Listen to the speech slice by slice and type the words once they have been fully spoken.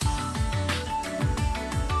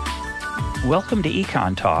Welcome to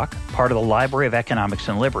Econ Talk, part of the Library of Economics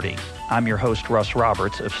and Liberty. I'm your host, Russ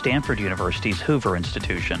Roberts of Stanford University's Hoover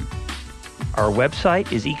Institution. Our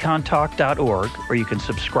website is econtalk.org, where you can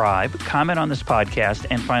subscribe, comment on this podcast,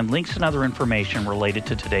 and find links and other information related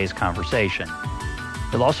to today's conversation.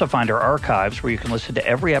 You'll also find our archives, where you can listen to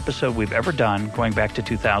every episode we've ever done going back to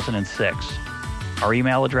 2006. Our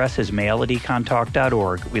email address is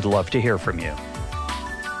mail@econtalk.org. We'd love to hear from you.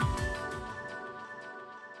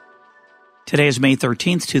 Today is May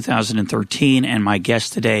 13th, 2013, and my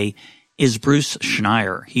guest today is Bruce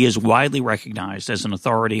Schneier. He is widely recognized as an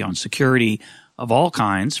authority on security of all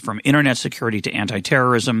kinds, from internet security to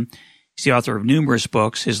anti-terrorism. He's the author of numerous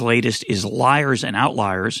books. His latest is Liars and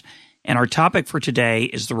Outliers. And our topic for today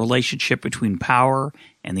is the relationship between power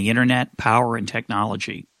and the internet, power and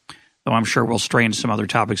technology. Though I'm sure we'll stray into some other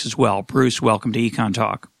topics as well. Bruce, welcome to Econ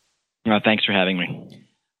Talk. Thanks for having me.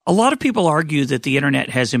 A lot of people argue that the internet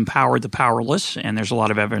has empowered the powerless, and there's a lot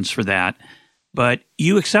of evidence for that. But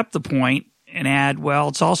you accept the point and add, well,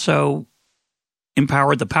 it's also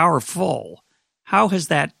empowered the powerful. How has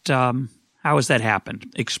that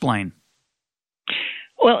happened? Explain.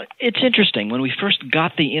 Well, it's interesting. When we first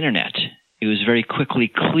got the internet, it was very quickly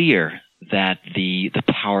clear that the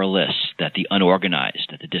powerless, that the unorganized,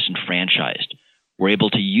 that the disenfranchised were able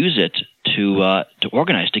to use it to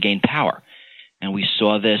organize, to gain power. And we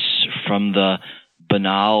saw this from the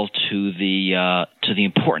banal to the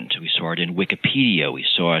important. We saw it in Wikipedia. We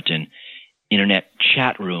saw it in internet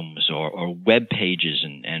chat rooms or web pages,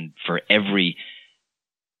 and for every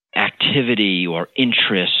activity or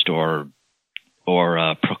interest or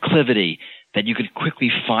proclivity that you could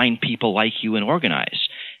quickly find people like you and organize.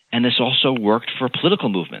 And this also worked for political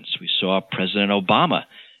movements. We saw President Obama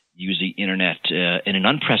use the internet in an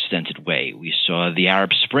unprecedented way. We saw the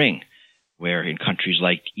Arab Spring, where in countries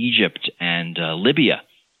like Egypt and Libya,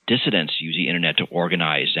 dissidents use the internet to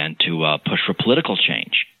organize and to push for political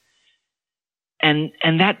change. And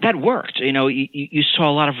that worked. You know, you saw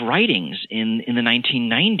a lot of writings in the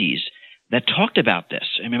 1990s that talked about this.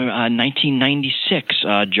 I remember 1996,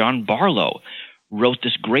 John Barlow wrote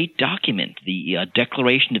this great document, the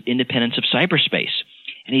Declaration of Independence of Cyberspace.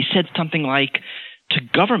 And he said something like, to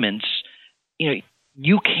governments,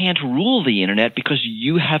 you can't rule the internet because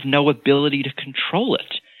you have no ability to control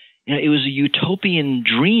it. It was a utopian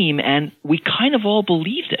dream, and we kind of all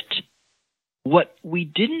believed it. What we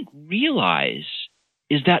didn't realize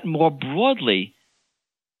is that more broadly,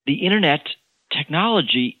 the internet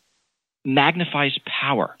technology magnifies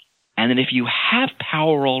power. And then if you have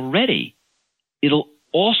power already, it'll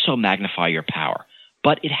also magnify your power.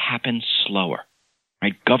 But it happens slower,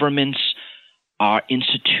 right? Governments are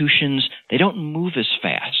institutions. They don't move as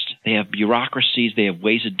fast. They have bureaucracies. They have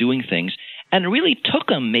ways of doing things. And it really took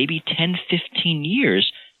them maybe 10, 15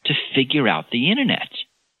 years to figure out the internet.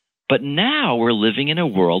 But now we're living in a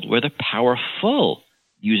world where the powerful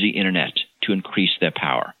use the internet to increase their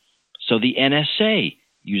power. So the NSA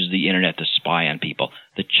uses the internet to spy on people.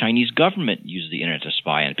 The Chinese government uses the internet to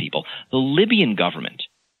spy on people. The Libyan government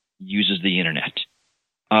uses the internet.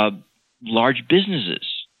 Large businesses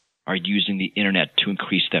are using the internet to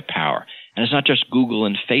increase their power. And it's not just Google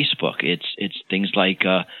and Facebook. It's things like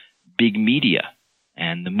big media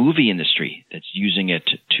and the movie industry that's using it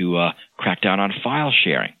to crack down on file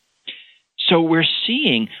sharing. So we're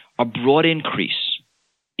seeing a broad increase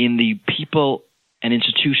in the people and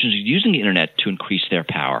institutions using the internet to increase their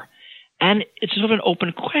power. And it's sort of an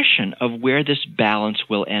open question of where this balance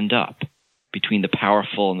will end up between the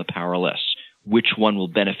powerful and the powerless. Which one will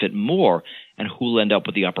benefit more, and who will end up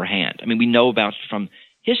with the upper hand? I mean, we know about from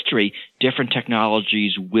history, different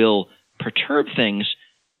technologies will perturb things.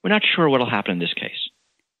 We're not sure what will happen in this case.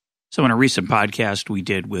 So in a recent podcast we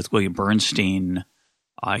did with William Bernstein,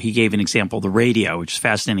 he gave an example of the radio, which is a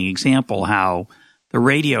fascinating example how the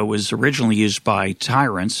radio was originally used by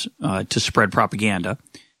tyrants to spread propaganda,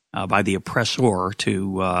 by the oppressor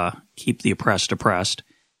to keep the oppressed oppressed.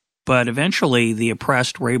 But eventually the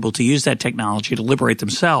oppressed were able to use that technology to liberate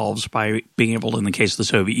themselves by being able, in the case of the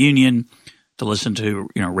Soviet Union, to listen to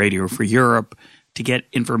Radio Free Europe, to get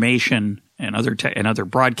information and other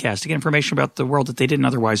broadcasts, to get information about the world that they didn't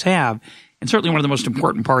otherwise have. And certainly one of the most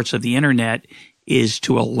important parts of the internet is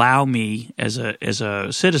to allow me as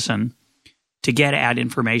a citizen to get at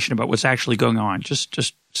information about what's actually going on,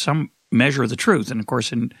 just some measure of the truth. And of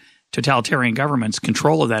course, in totalitarian governments,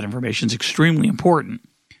 control of that information is extremely important.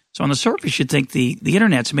 So on the surface, you'd think the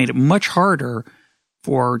internet's made it much harder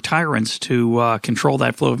for tyrants to control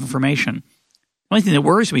that flow of information. The only thing that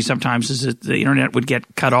worries me sometimes is that the internet would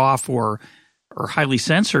get cut off or highly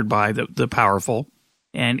censored by the powerful,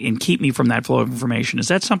 and keep me from that flow of information. Is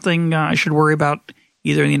that something I should worry about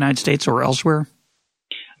either in the United States or elsewhere?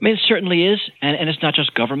 I mean, it certainly is. And it's not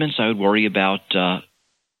just governments. I would worry about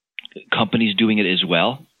companies doing it as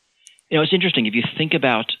well. You know, it's interesting. If you think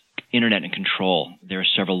about internet and control, there are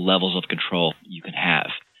several levels of control you can have.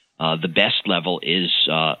 The best level is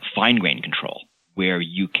fine-grained control, where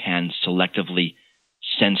you can selectively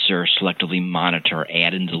censor, selectively monitor,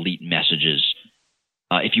 add and delete messages.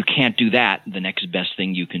 If you can't do that, the next best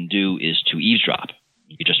thing you can do is to eavesdrop.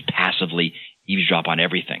 You just passively eavesdrop on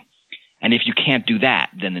everything. And if you can't do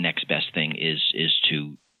that, then the next best thing is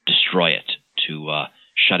to destroy it, to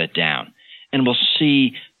shut it down. And we'll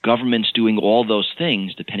see governments doing all those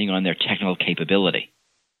things depending on their technical capability.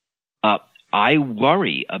 I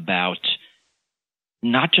worry about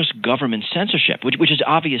not just government censorship, which is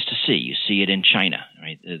obvious to see. You see it in China,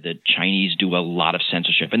 right? The Chinese do a lot of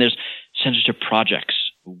censorship. And there's censorship projects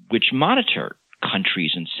which monitor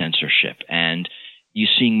countries and censorship. And you're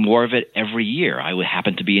seeing more of it every year. I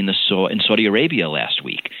happened to be in Saudi Arabia last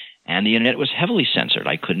week, and the internet was heavily censored.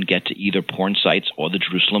 I couldn't get to either porn sites or the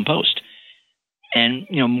Jerusalem Post. And,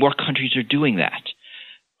 you know, more countries are doing that.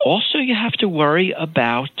 Also, you have to worry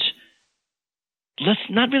about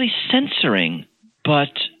not really censoring,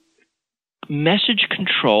 but message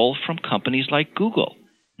control from companies like Google.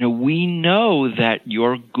 You know, we know that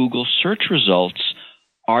your Google search results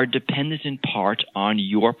are dependent in part on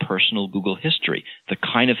your personal Google history. The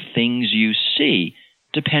kind of things you see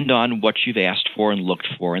depend on what you've asked for and looked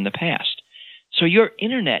for in the past. So your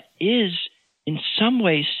internet is in some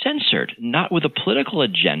ways censored, not with a political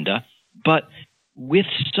agenda, but with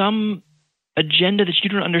some agenda that you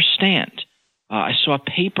don't understand. I saw a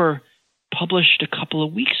paper published a couple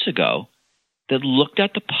of weeks ago that looked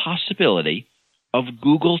at the possibility of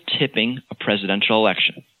Google tipping a presidential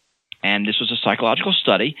election. And this was a psychological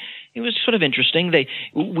study. It was sort of interesting.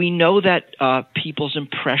 We know that people's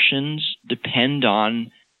impressions depend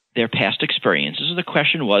on their past experiences. So the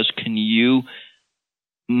question was, can you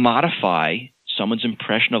modify someone's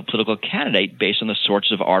impression of a political candidate based on the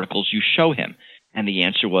sorts of articles you show him? And the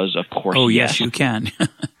answer was, of course, oh, yes, you can.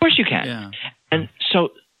 Of course you can. Yeah. And so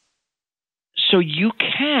you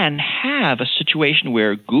can have a situation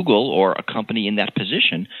where Google or a company in that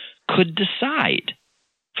position could decide,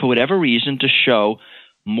 for whatever reason, to show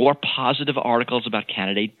more positive articles about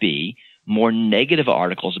candidate B, more negative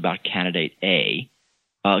articles about candidate A.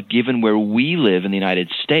 Given where we live in the United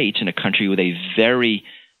States, in a country with a very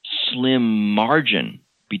slim margin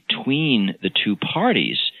between the two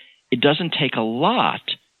parties, it doesn't take a lot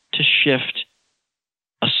to shift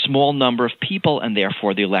a small number of people and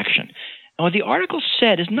therefore the election. And what the article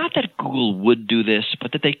said is not that Google would do this,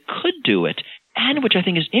 but that they could do it, and which I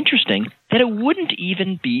think is interesting, that it wouldn't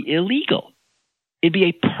even be illegal. It'd be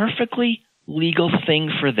a perfectly legal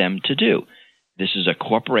thing for them to do. This is a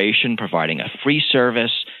corporation providing a free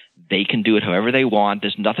service. They can do it however they want.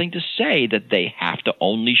 There's nothing to say that they have to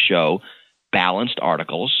only show balanced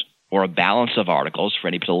articles or a balance of articles for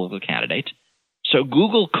any political candidate. So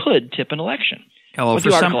Google could tip an election. What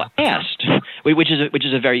the article asked, which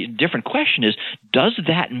is a very different question, is does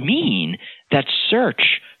that mean that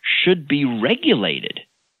search should be regulated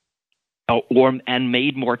and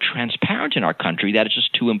made more transparent in our country, that it's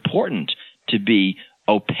just too important to be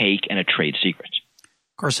opaque and a trade secret?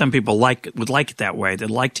 Of course, some people would like it that way.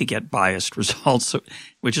 They'd like to get biased results,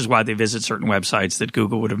 which is why they visit certain websites that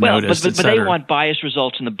Google would have noticed. But they want biased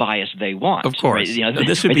results in the bias they want. Of course. Right? You know,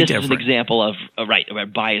 this would be different. This is an example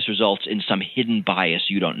of biased results in some hidden bias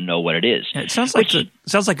you don't know what it is. Yeah, it sounds like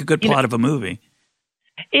a good plot of a movie.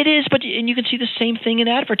 It is, and you can see the same thing in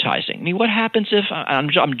advertising. I mean, what happens if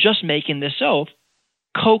I'm just making this up?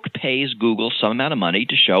 Coke pays Google some amount of money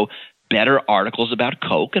to show better articles about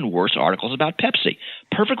Coke and worse articles about Pepsi.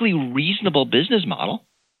 Perfectly reasonable business model.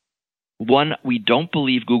 One we don't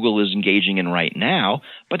believe Google is engaging in right now,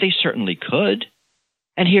 but they certainly could.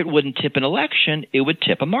 And here it wouldn't tip an election, it would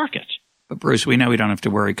tip a market. But Bruce, we know we don't have to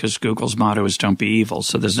worry because Google's motto is don't be evil,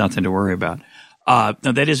 so there's nothing to worry about. Now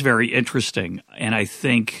that is very interesting. And I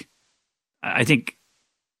think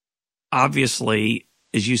obviously,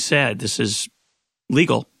 as you said, this is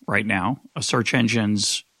legal right now. A search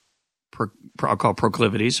engine's I'll call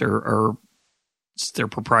proclivities or their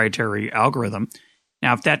proprietary algorithm.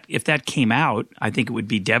 Now, if that came out, I think it would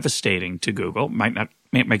be devastating to Google. Might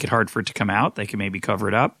make it hard for it to come out. They can maybe cover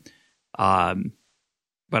it up.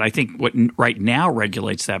 But I think what right now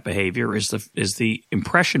regulates that behavior is the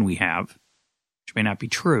impression we have, which may not be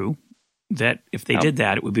true, that if they did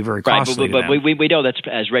that, it would be very costly. Right, but we know that's,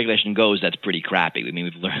 as regulation goes, that's pretty crappy. I mean,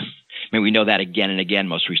 we've learned. I mean, we know that again and again.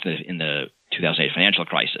 Most recently in the 2008 financial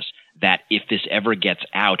crisis. that if this ever gets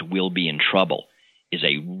out, we'll be in trouble, is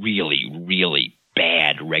a really, really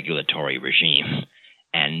bad regulatory regime,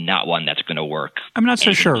 and not one that's going to work. I'm not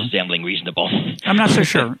so sure. Resembling reasonable. I'm not so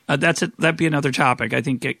sure. That'd be another topic. I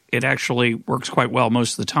think it actually works quite well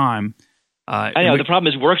most of the time. I know. The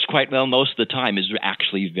problem is works quite well most of the time is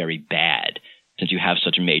actually very bad, since you have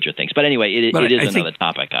such major things. But anyway, it is another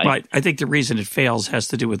topic. I think the reason it fails has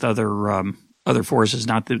to do with other forces,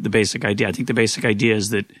 not the basic idea. I think the basic idea is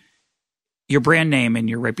that your brand name and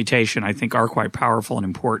your reputation, I think, are quite powerful and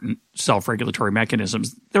important self-regulatory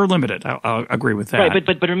mechanisms. They're limited. I'll agree with that. Right,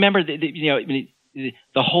 but remember, the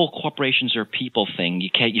whole corporations are people thing.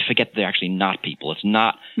 You forget that they're actually not people. It's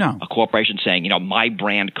not a corporation saying, my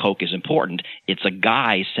brand Coke is important. It's a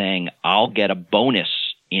guy saying, I'll get a bonus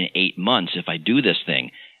in 8 months if I do this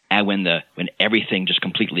thing. And when everything just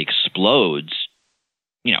completely explodes,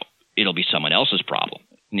 it'll be someone else's problem.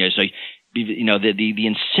 So the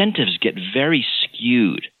incentives get very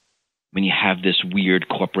skewed when you have this weird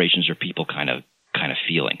corporations or people kind of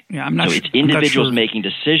feeling. Yeah, I'm not so sure. It's individuals making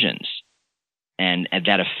decisions and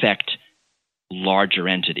that affect larger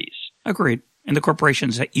entities. Agreed. And the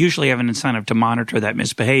corporations usually have an incentive to monitor that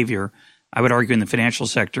misbehavior. I would argue in the financial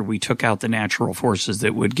sector, we took out the natural forces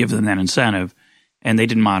that would give them that incentive, and they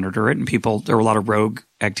didn't monitor it. And there were a lot of rogue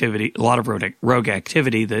activity,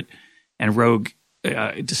 and rogue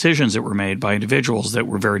decisions that were made by individuals that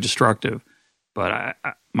were very destructive. But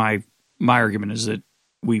my argument is that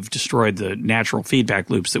we've destroyed the natural feedback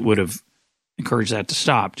loops that would have encouraged that to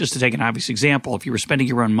stop. Just to take an obvious example, if you were spending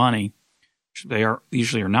your own money, which they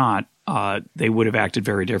usually are not, they would have acted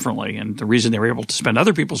very differently. And the reason they were able to spend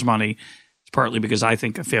other people's money is partly because I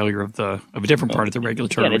think a failure of a different part of the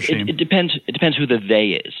regulatory regime. It depends who the they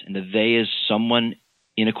is, and the they is someone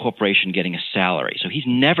in a corporation getting a salary. So he's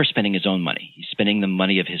never spending his own money. He's spending the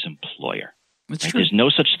money of his employer. That's right? True. There's no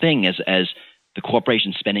such thing as the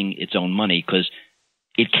corporation spending its own money because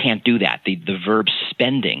it can't do that. The verb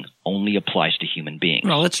spending only applies to human beings.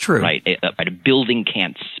 Well, that's true. Right? A building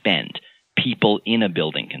can't spend. People in a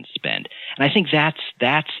building can spend. And I think that's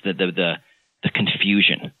the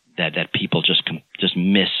confusion that people just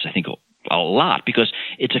miss, I think, a lot, because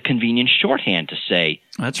it's a convenient shorthand to say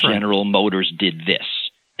that's right. General Motors did this,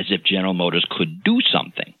 as if General Motors could do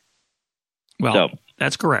something. Well,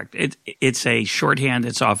 that's correct. It's a shorthand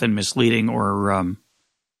that's often misleading or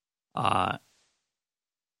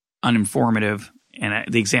uninformative.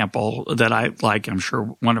 And the example that I like, I'm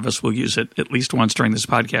sure one of us will use it at least once during this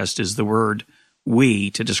podcast, is the word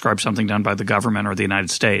 "we" to describe something done by the government or the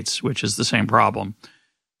United States, which is the same problem.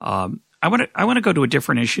 I want to go to a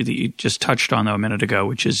different issue that you just touched on, though, a minute ago,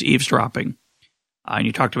 which is eavesdropping. And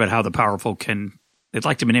you talked about how the powerful they'd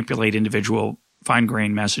like to manipulate individual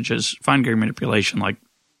fine-grained manipulation, like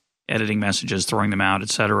editing messages, throwing them out, et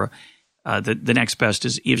cetera. The next best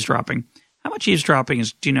is eavesdropping. How much eavesdropping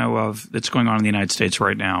do you know of that's going on in the United States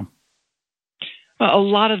right now? Well, a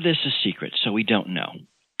lot of this is secret, so we don't know.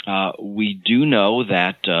 We do know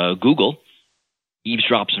that Google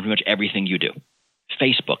eavesdrops on pretty much everything you do.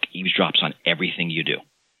 Facebook eavesdrops on everything you do.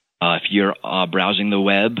 If you're browsing the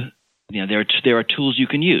web, there are tools you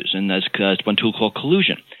can use, and there's one tool called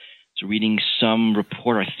Collusion. So reading some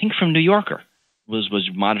report, I think from New Yorker, was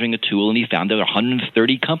monitoring a tool, and he found there were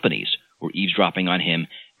 130 companies who were eavesdropping on him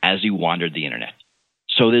as he wandered the internet.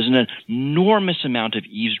 So there's an enormous amount of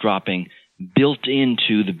eavesdropping built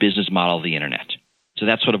into the business model of the internet. So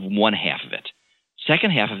that's sort of one half of it.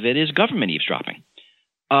 Second half of it is government eavesdropping.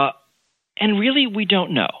 And really, we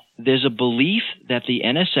don't know. There's a belief that the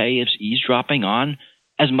NSA is eavesdropping on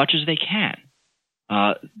as much as they can.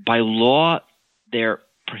 By law, they're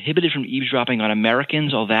prohibited from eavesdropping on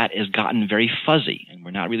Americans. All that has gotten very fuzzy, and we're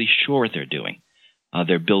not really sure what they're doing.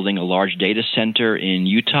 They're building a large data center in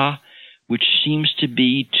Utah, which seems to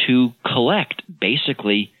be to collect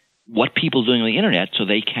basically what people are doing on the internet so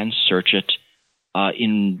they can search it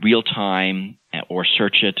in real time or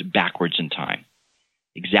search it backwards in time.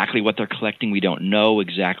 Exactly what they're collecting, we don't know.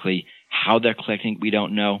 Exactly how they're collecting, we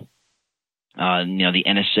don't know. The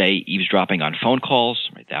NSA eavesdropping on phone calls,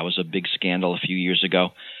 right? That was a big scandal a few years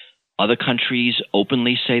ago. Other countries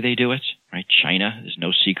openly say they do it, right? China is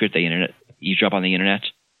no secret. They eavesdrop on the internet.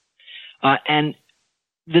 And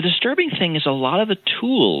the disturbing thing is a lot of the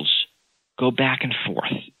tools go back and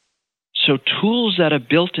forth. So tools that are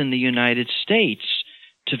built in the United States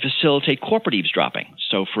to facilitate corporate eavesdropping.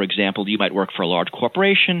 So, for example, you might work for a large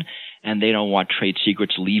corporation, and they don't want trade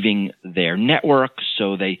secrets leaving their network,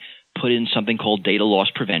 so they put in something called data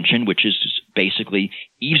loss prevention, which is basically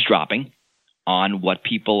eavesdropping on what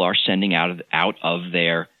people are sending out of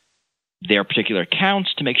their particular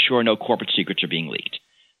accounts to make sure no corporate secrets are being leaked.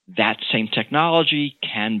 that same technology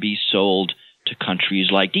can be sold to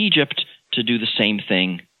countries like Egypt to do the same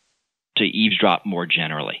thing, to eavesdrop more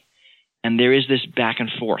generally. And there is this back and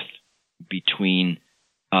forth between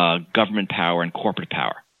government power and corporate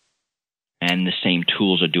power. And the same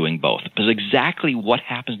tools are doing both. Because exactly what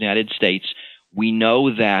happens in the United States, we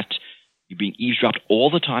know that you're being eavesdropped all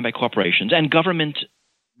the time by corporations, and government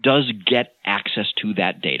does get access to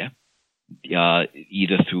that data,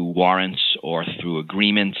 either through warrants or through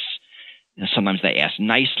agreements. You know, sometimes they ask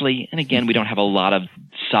nicely, and again, we don't have a lot of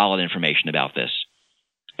solid information about this,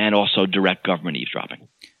 and also direct government eavesdropping.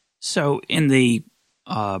 So in the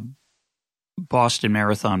Boston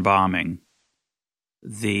Marathon bombing,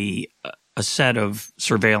 a set of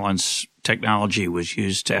surveillance technology was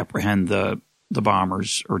used to apprehend the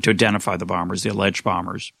bombers, or to identify the bombers, the alleged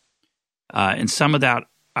bombers. And some of that,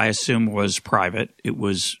 I assume, was private. It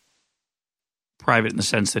was private in the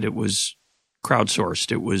sense that it was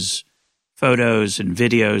crowdsourced. It was photos and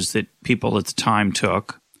videos that people at the time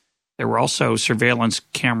took. There were also surveillance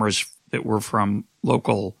cameras that were from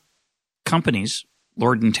local companies.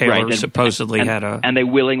 Lord and Taylor supposedly had a... And they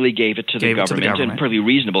willingly gave it to the government. And pretty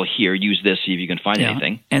reasonable here. Use this, see if you can find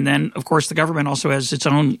anything. And then, of course, the government also has its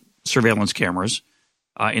own surveillance cameras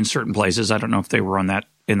in certain places. I don't know if they were in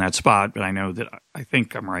that spot, but I know that I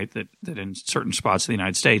think I'm right that in certain spots of the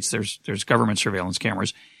United States, there's government surveillance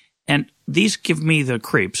cameras. And these give me the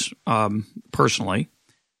creeps, personally.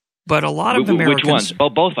 But a lot of Americans... Which ones? Well,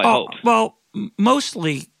 both, I hope. Well,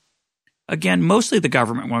 mostly the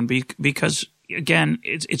government one, because... Again,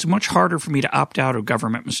 it's much harder for me to opt out of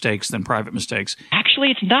government mistakes than private mistakes.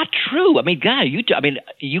 Actually, it's not true. I mean, God,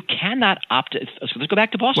 you cannot opt. So let's go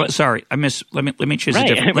back to Boston. Well, sorry, Let me choose a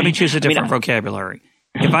different. Let me choose a different vocabulary.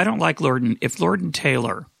 If I don't like if Lord and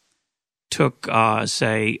Taylor took,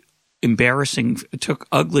 say, took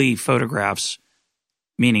ugly photographs,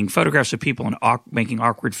 meaning photographs of people making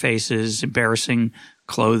awkward faces, embarrassing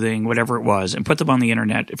clothing, whatever it was, and put them on the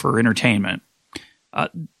internet for entertainment.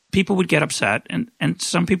 People would get upset, and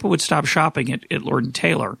some people would stop shopping at Lord &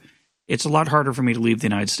 Taylor. It's a lot harder for me to leave the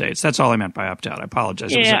United States. That's all I meant by opt-out. I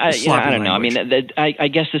apologize. I don't know. Language. I mean, I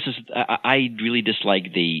guess this is – I really dislike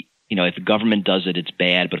if the government does it, it's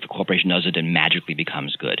bad, but if the corporation does it, it magically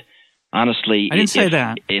becomes good. Honestly – I didn't say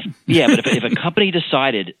that. But if a company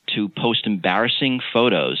decided to post embarrassing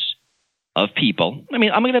photos of people. I mean,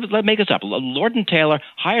 I'm going to make this up. Lord & Taylor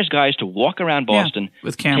hires guys to walk around Boston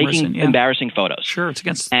with cameras taking embarrassing photos. Sure, it's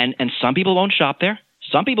against... And some people won't shop there.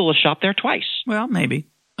 Some people will shop there twice. Well, maybe.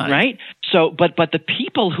 Right? So, but the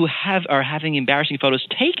people who are having embarrassing photos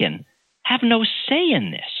taken have no say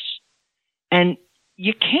in this. And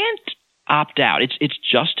you can't opt out. It's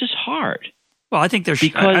just as hard. Well, I think I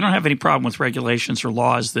don't have any problem with regulations or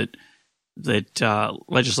laws that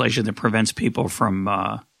legislation that prevents people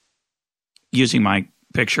from using my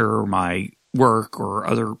picture or my work or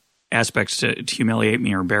other aspects to humiliate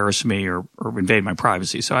me or embarrass me or invade my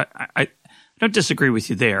privacy. So I don't disagree with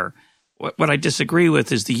you there. What I disagree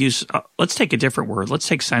with is the use let's take a different word. Let's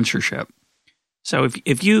take censorship. So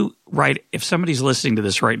if somebody's listening to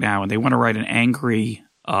this right now and they want to write an angry,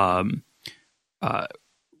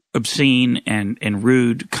 obscene and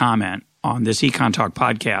rude comment on this Econ Talk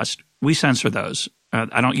podcast, we censor those.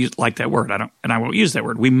 I don't like that word. I won't use that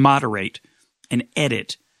word. We moderate and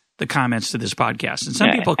edit the comments to this podcast. And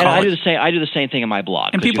some people call I do the same thing in my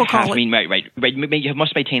blog. And people call it right. You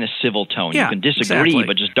must maintain a civil tone. Yeah, you can disagree,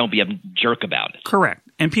 but just don't be a jerk about it. Correct.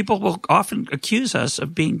 And people will often accuse us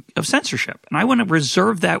of censorship. And I want to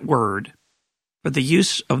reserve that word for the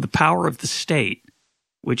use of the power of the state,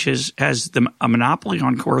 which has a monopoly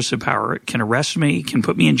on coercive power. It can arrest me, can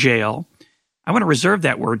put me in jail. I want to reserve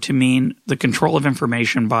that word to mean the control of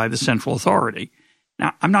information by the central authority.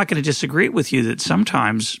 Now, I'm not going to disagree with you that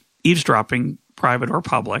sometimes eavesdropping, private or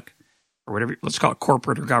public, or whatever, let's call it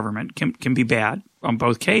corporate or government, can be bad on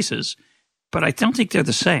both cases, but I don't think they're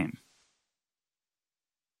the same.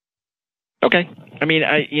 Okay. I mean,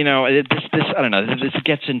 this I don't know. This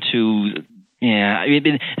gets into,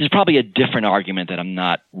 there's probably a different argument that I'm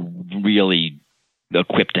not really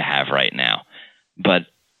equipped to have right now, but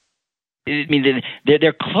I mean,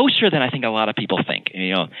 they're closer than I think a lot of people think,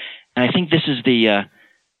 And I think this is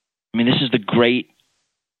the great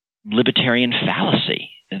libertarian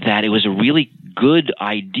fallacy, that it was a really good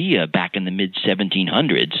idea back in the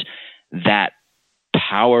mid-1700s that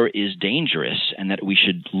power is dangerous and that we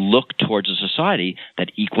should look towards a society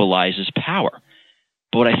that equalizes power.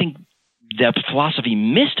 But what I think the philosophy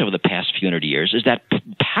missed over the past few hundred years is that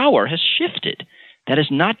power has shifted. That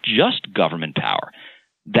is not just government power.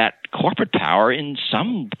 That corporate power in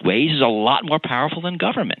some ways is a lot more powerful than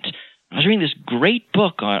government. I was reading this great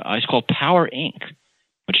book, it's called Power, Inc.,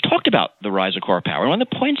 which talked about the rise of corporate power. And one of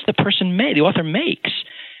the points the author makes,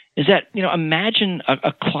 is that, imagine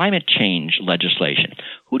a climate change legislation.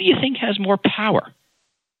 Who do you think has more power?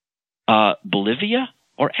 Bolivia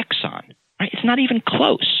or Exxon? Right? It's not even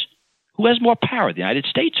close. Who has more power, the United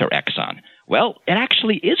States or Exxon? Well, it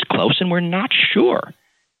actually is close, and we're not sure.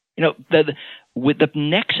 With the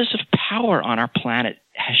nexus of power on our planet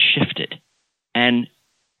has shifted. And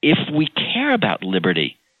if we care about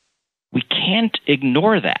liberty, we can't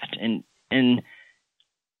ignore that. And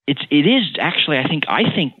it is actually, I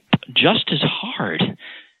think just as hard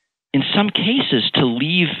in some cases to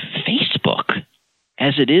leave Facebook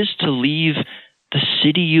as it is to leave the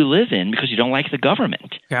city you live in because you don't like the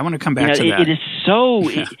government. Yeah, I want to come back to that. It is so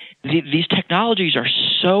these technologies are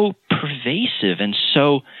so pervasive and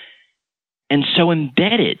so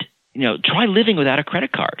embedded. Try living without a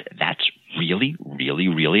credit card. That's really, really,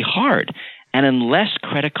 really hard. And unless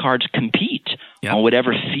credit cards compete on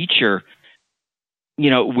whatever feature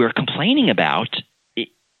we're complaining about,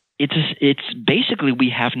 it's basically we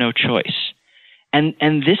have no choice. And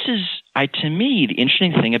this is, to me, the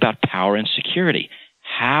interesting thing about power and security.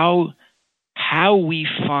 How we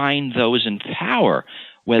find those in power,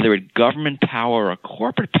 whether it's government power or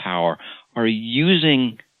corporate power, are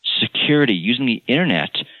using security, using the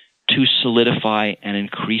internet to solidify and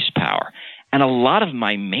increase power. And a lot of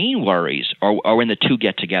my main worries are when the two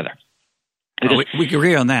get together. We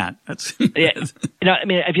agree on that.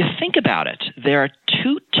 If you think about it, there are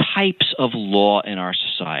two types of law in our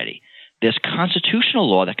society. There's constitutional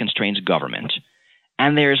law that constrains government,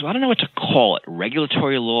 and there's, I don't know what to call it,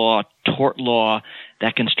 regulatory law, tort law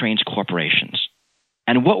that constrains corporations.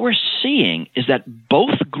 And what we're seeing is that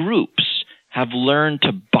both groups have learned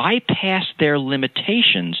to bypass their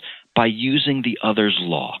limitations by using the other's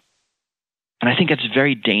law. And I think that's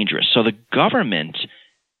very dangerous. So the government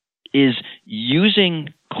is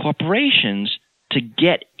using corporations to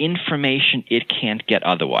get information it can't get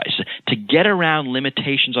otherwise, to get around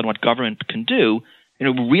limitations on what government can do,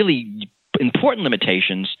 really important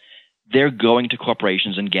limitations. They're going to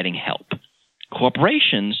corporations and getting help.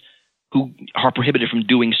 Corporations who are prohibited from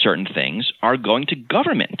doing certain things are going to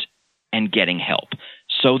government and getting help.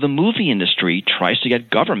 So the movie industry tries to get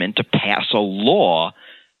government to pass a law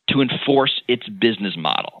to enforce its business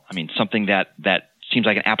model. Something that seems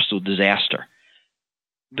like an absolute disaster.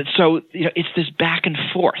 But so it's this back and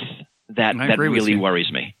forth that really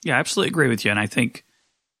worries me. Yeah, I absolutely agree with you. And I think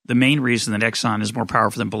the main reason that Exxon is more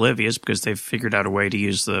powerful than Bolivia is because they've figured out a way to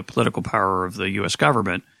use the political power of the U.S.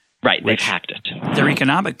 government. Right, they've hacked it. Their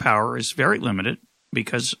economic power is very limited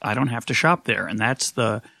because I don't have to shop there. And that's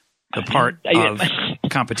the part of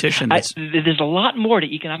competition. There's a lot more to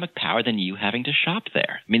economic power than you having to shop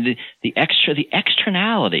there. The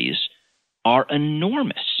externalities are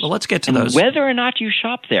enormous. Well, let's get to those. Whether or not you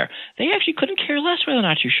shop there, they actually couldn't care less whether or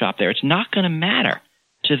not you shop there. It's not going to matter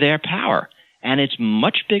to their power, and it's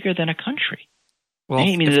much bigger than a country. Well,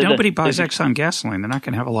 if nobody buys Exxon gasoline, they're not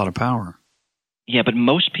going to have a lot of power. Yeah, but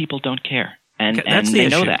most people don't care, and that's they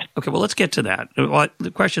know that. Okay, well, let's get to that.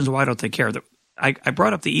 The question is, why don't they care? I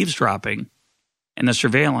brought up the eavesdropping and the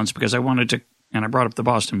surveillance because I wanted to, and I brought up the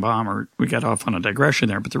Boston bomber. We got off on a digression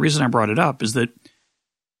there, but the reason I brought it up is that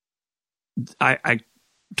I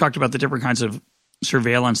talked about the different kinds of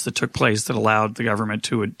surveillance that took place that allowed the government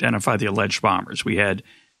to identify the alleged bombers. We had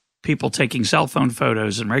people taking cell phone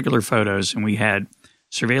photos and regular photos, and we had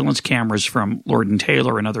surveillance cameras from Lord &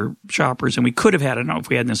 Taylor and other shoppers, and we could have had, I don't know if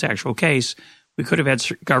we had in this actual case, we could have had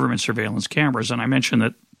government surveillance cameras, and I mentioned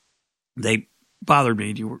that they bothered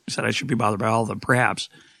me. You said I should be bothered by all of them, perhaps.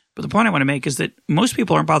 But the point I want to make is that most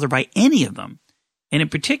people aren't bothered by any of them, and in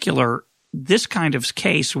particular, this kind of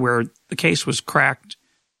case where the case was cracked,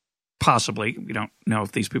 possibly, we don't know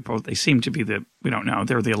if these people, they seem to be we don't know,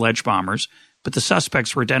 they're the alleged bombers, but the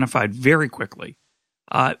suspects were identified very quickly,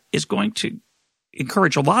 is going to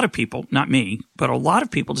encourage a lot of people, not me, but a lot of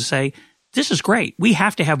people to say, this is great. We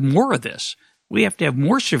have to have more of this. We have to have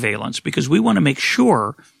more surveillance because we want to make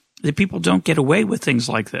sure that people don't get away with things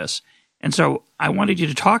like this. And so I wanted you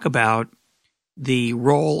to talk about the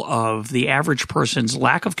role of the average person's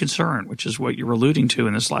lack of concern, which is what you're alluding to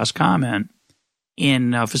in this last comment,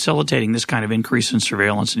 in facilitating this kind of increase in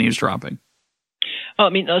surveillance and eavesdropping. Well,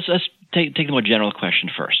 let's take the more general question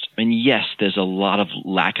first. Yes, there's a lot of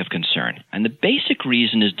lack of concern. And the basic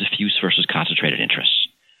reason is diffuse versus concentrated interests.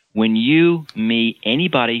 When you, me,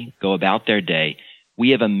 anybody go about their day,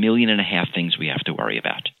 we have 1.5 million things we have to worry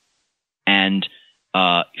about. And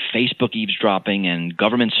Facebook eavesdropping and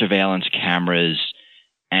government surveillance cameras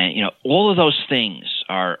and, all of those things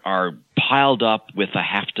are piled up with I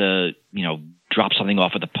have to, drop something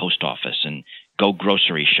off at the post office and go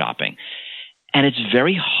grocery shopping. And it's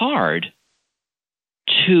very hard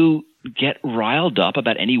to get riled up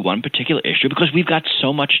about any one particular issue because we've got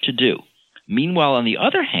so much to do. Meanwhile, on the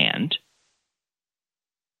other hand,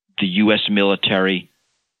 the U.S. military,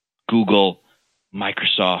 Google,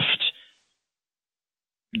 Microsoft,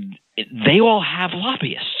 they all have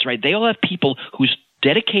lobbyists, right? They all have people whose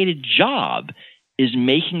dedicated job is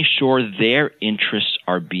making sure their interests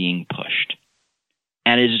are being pushed.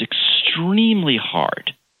 And it is extremely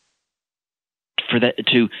hard for that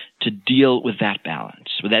to deal with that balance,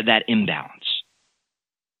 with that imbalance.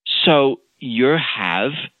 So you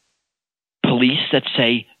have police that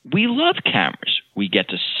say, we love cameras. We get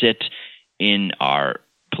to sit in our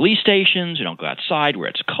police stations. We don't go outside where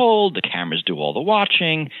it's cold. The cameras do all the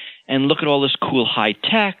watching. And look at all this cool high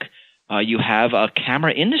tech. You have a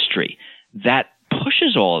camera industry that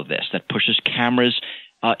pushes all of this, that pushes cameras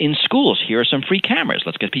in schools. Here are some free cameras.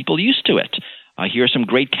 Let's get people used to it. Here are some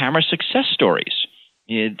great camera success stories.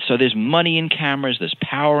 So there's money in cameras. There's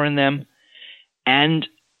power in them. And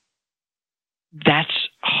that's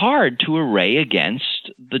hard to array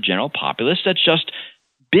against the general populace that's just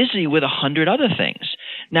busy with 100 other things.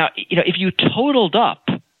 Now, if you totaled up,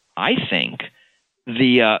 I think,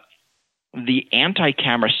 the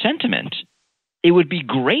anti-camera sentiment, it would be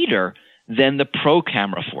greater than the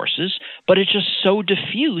pro-camera forces, but it's just so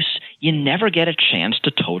diffuse, you never get a chance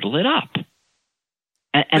to total it up.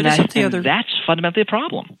 And that's fundamentally a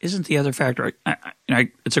problem. Isn't the other factor,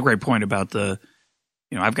 it's a great point about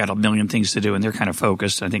I've got a million things to do and they're kind of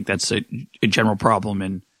focused. I think that's a general problem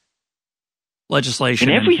in legislation.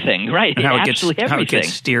 In everything, right. And how everything. It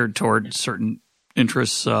gets steered toward certain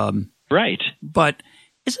interests. Right. But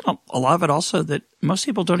isn't a lot of it also that most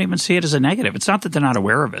people don't even see it as a negative? It's not that they're not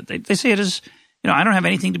aware of it. They see it as, I don't have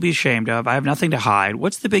anything to be ashamed of. I have nothing to hide.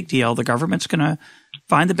 What's the big deal? The government's going to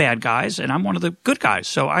find the bad guys, and I'm one of the good guys,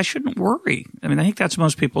 so I shouldn't worry. I mean, I think that's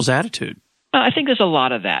most people's attitude. I think there's a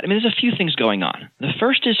lot of that. I mean, there's a few things going on. The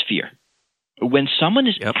first is fear. When someone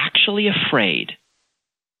is actually afraid,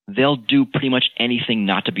 they'll do pretty much anything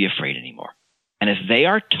not to be afraid anymore. And if they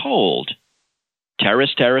are told,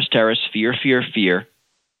 terrorists, terrorists, terrorists, fear, fear, fear,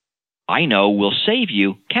 I know we'll save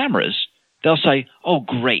you, cameras, they'll say, oh,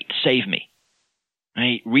 great, save me.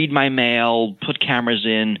 Right? Read my mail, put cameras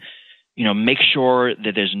in, make sure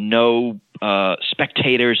that there's no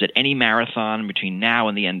spectators at any marathon between now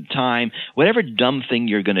and the end of time. Whatever dumb thing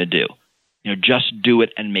you're going to do, just do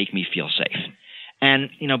it and make me feel safe. And,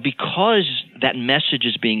 because that message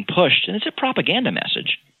is being pushed, and it's a propaganda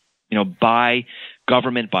message, by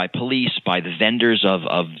government, by police, by the vendors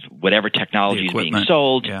of whatever technology is being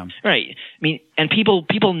sold. Yeah. Right. I mean, and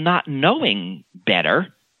people not knowing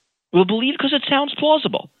better will believe because it sounds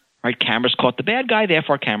plausible. Right? Cameras caught the bad guy,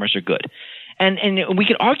 therefore cameras are good. And we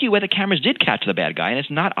can argue whether cameras did catch the bad guy, and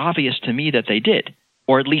it's not obvious to me that they did,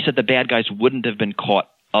 or at least that the bad guys wouldn't have been caught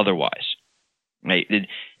otherwise. Right?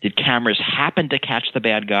 Did cameras happen to catch the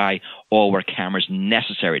bad guy, or were cameras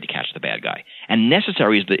necessary to catch the bad guy? And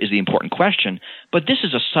necessary is the important question, but this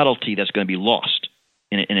is a subtlety that's going to be lost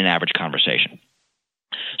in an average conversation.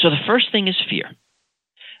 So the first thing is fear.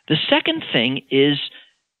 The second thing is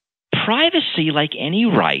privacy. Like any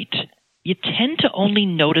right, you tend to only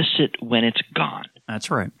notice it when it's gone. That's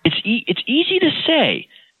right. It's easy to say,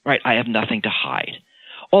 right, I have nothing to hide.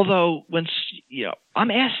 Although when I'm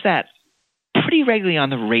asked that pretty regularly on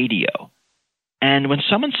the radio. And when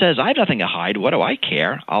someone says, I have nothing to hide, what do I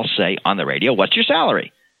care? I'll say on the radio, what's your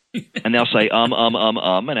salary? And they'll say, and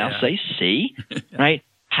I'll say, see, right?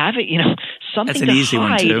 Have it, something to hide. That's an easy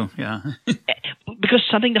one too, yeah. Because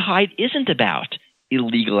something to hide isn't about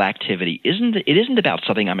illegal activity. It isn't about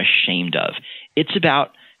something I'm ashamed of. It's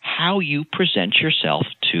about how you present yourself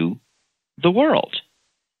to the world.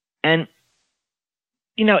 And,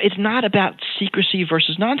 it's not about secrecy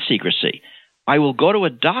versus non-secrecy. I will go to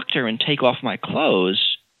a doctor and take off my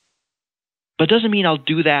clothes, but it doesn't mean I'll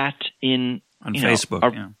do that on Facebook.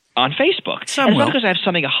 On Facebook. Some and it's will. not because I have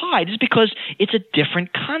something to hide. It's because it's a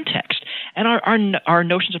different context. And our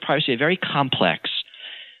notions of privacy are very complex.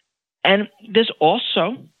 And there's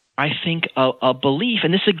also, I think, a belief,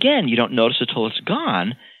 and this again, you don't notice until it's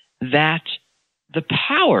gone, that the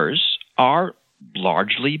powers are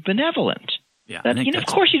largely benevolent. Yeah, that, of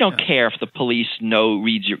course you don't care if the police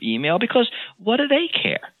reads your email, because what do they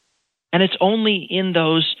care? And it's only in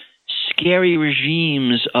those scary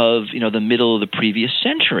regimes of, the middle of the previous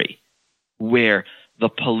century where the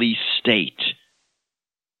police state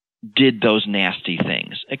did those nasty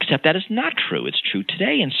things, except that is not true. It's true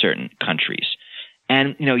today in certain countries.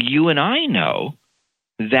 And, you and I know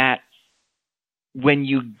that when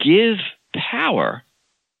you give power,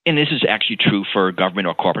 and this is actually true for government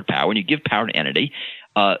or corporate power, when you give power to an entity,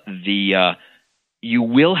 you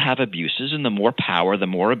will have abuses, and the more power, the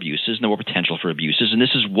more abuses, and the more potential for abuses. And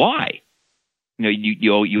this is why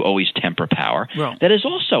you always temper power. Well, that is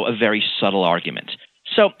also a very subtle argument.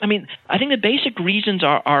 So, I mean, I think the basic reasons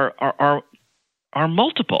are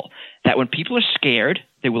multiple. That when people are scared,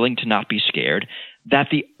 they're willing to not be scared. That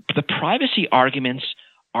the privacy arguments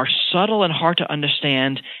are subtle and hard to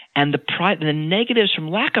understand, and the negatives from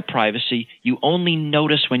lack of privacy you only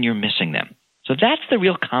notice when you're missing them. So that's the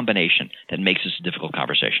real combination that makes this a difficult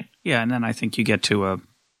conversation. Yeah, and then I think you're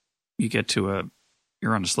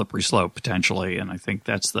on a slippery slope potentially, and I think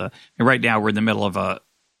that's right now we're in the middle of I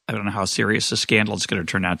don't know how serious a scandal it's going to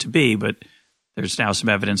turn out to be, but there's now some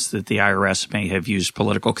evidence that the IRS may have used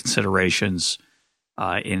political considerations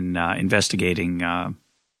in investigating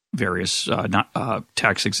various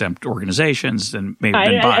tax-exempt organizations and maybe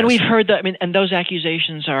been biased. And we've heard that. I mean, and those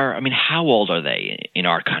accusations are. I mean, how old are they in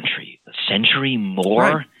our country? A century more?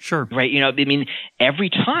 Right, sure. Right. I mean, every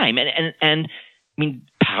time, and I mean,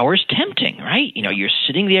 power's tempting, right? You're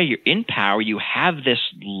sitting there, you're in power, you have this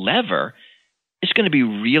lever. It's going to be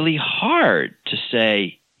really hard to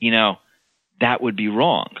say, that would be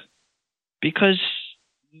wrong, because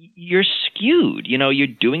you're skewed. You're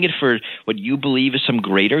doing it for what you believe is some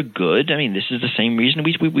greater good. I mean, this is the same reason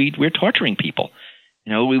we're torturing people.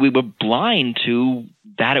 We were blind to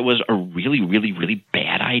that it was a really, really, really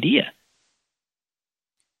bad idea.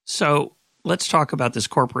 So let's talk about this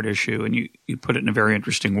corporate issue. And you put it in a very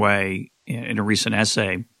interesting way in a recent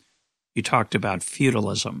essay. You talked about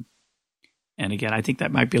feudalism. And again, I think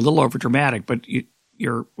that might be a little overdramatic, but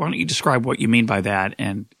why don't you describe what you mean by that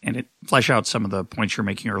and flesh out some of the points you're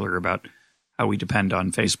making earlier about how we depend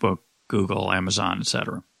on Facebook, Google, Amazon, et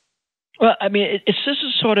cetera? Well, I mean, this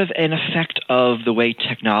is sort of an effect of the way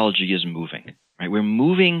technology is moving, right? We're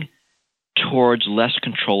moving towards less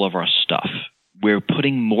control of our stuff. We're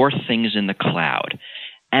putting more things in the cloud.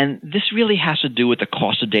 And this really has to do with the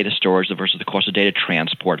cost of data storage versus the cost of data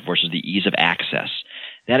transport versus the ease of access.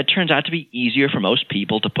 That it turns out to be easier for most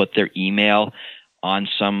people to put their email on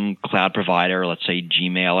some cloud provider, let's say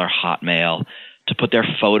Gmail or Hotmail, to put their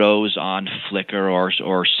photos on Flickr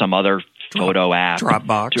or some other photo app.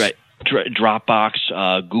 Dropbox.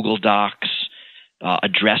 Dropbox, Google Docs,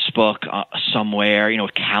 address book somewhere,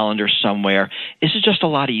 calendar somewhere. This is just a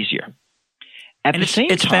lot easier. At the same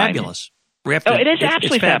time, it's fabulous. It is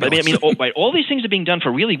absolutely fabulous. All these things are being done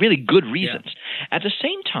for really, really good reasons. Yeah. At the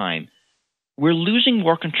same time, we're losing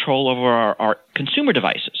more control over our consumer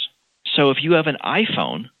devices. So if you have an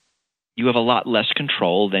iPhone, you have a lot less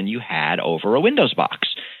control than you had over a Windows box.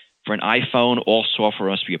 For an iPhone, all software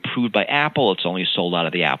must be approved by Apple. It's only sold out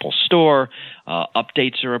of the Apple Store.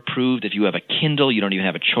 Updates are approved. If you have a Kindle, you don't even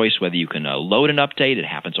have a choice whether you can load an update. It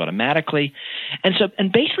happens automatically.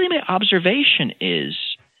 And basically my observation is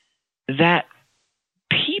that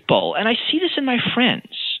people, and I see this in my friends,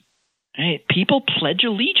 right? People pledge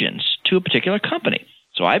allegiance to a particular company.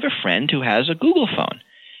 So I have a friend who has a Google phone.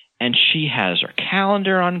 And she has her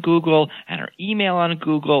calendar on Google and her email on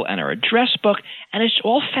Google and her address book, and it's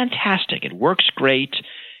all fantastic. It works great.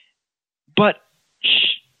 But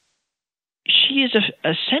she is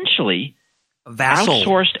essentially a vassal.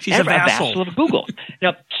 Outsourced. She's a vassal of Google.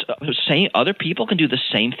 Now, saying other people can do the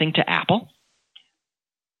same thing to Apple.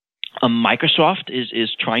 Microsoft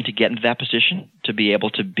is trying to get into that position to be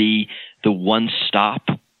able to be the one-stop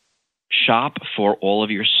shop for all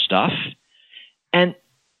of your stuff. And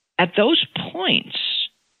at those points,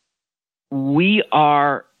 we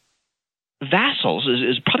are vassals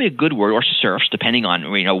is probably a good word, or serfs, depending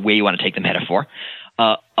on where you want to take the metaphor,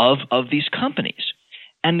 of these companies.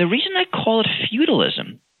 And the reason I call it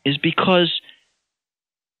feudalism is because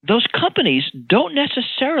those companies don't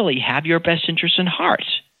necessarily have your best interests in heart,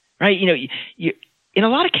 right? You, in a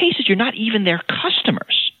lot of cases, you're not even their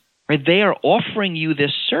customers, right? They are offering you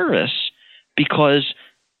this service because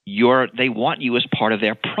they want you as part of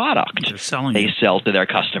their product. They're selling they sell to their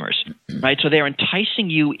customers, right? So they're enticing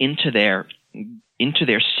you into their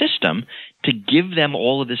system to give them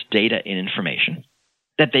all of this data and information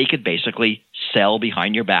that they could basically sell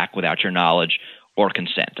behind your back without your knowledge or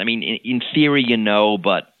consent. I mean, in theory,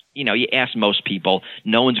 but you ask most people,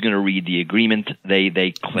 no one's going to read the agreement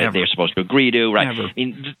they claim they're supposed to agree to, right? Never. I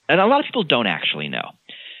mean, and a lot of people don't actually know.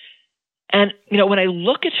 And when I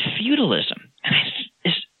look at feudalism, and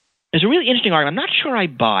it's a really interesting argument. I'm not sure I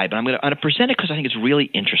buy, but I'm going to present it because I think it's really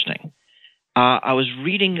interesting. I was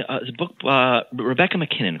reading a book, Rebecca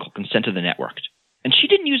McKinnon, called Consent of the Networked, and she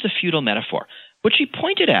didn't use the feudal metaphor. What she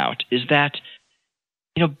pointed out is that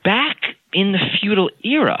back in the feudal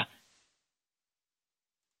era,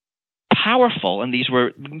 powerful, and these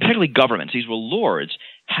were particularly governments, these were lords,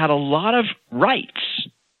 had a lot of rights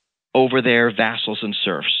over their vassals and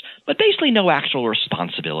serfs, but basically no actual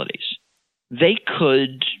responsibilities. They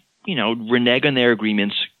could, renege on their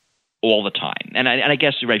agreements all the time. And I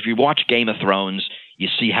guess, right, if you watch Game of Thrones, you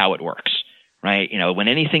see how it works, right? When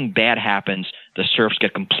anything bad happens, the serfs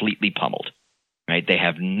get completely pummeled, right? They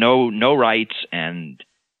have no rights, and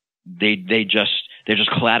they're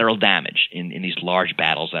just collateral damage in these large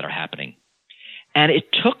battles that are happening. And it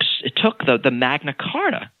took the Magna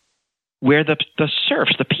Carta, where the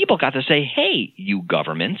serfs, the people, got to say, hey, you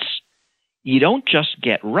governments, you don't just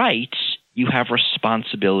get rights, you have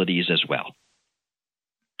responsibilities as well.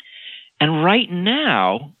 And right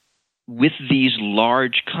now, with these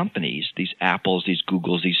large companies, these Apples, these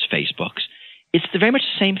Googles, these Facebooks, it's very much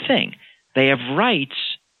the same thing. They have rights,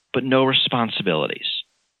 but no responsibilities.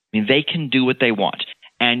 I mean, they can do what they want.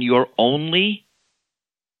 And your only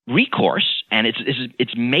recourse, and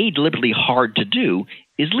it's made deliberately hard to do,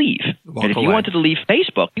 is leave. And if you wanted to leave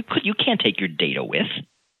Facebook, you can't take your data with.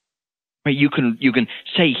 Right? You can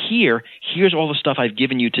say, here's all the stuff I've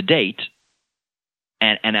given you to date,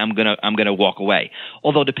 and I'm gonna walk away.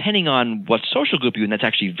 Although depending on what social group you're in, that's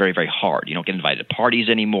actually very, very hard. You don't get invited to parties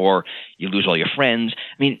anymore. You lose all your friends.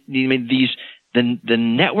 I mean the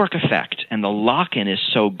network effect and the lock-in is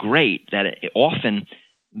so great that often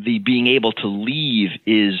the being able to leave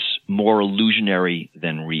is more illusionary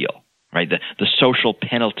than real, right? The social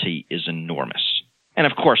penalty is enormous. And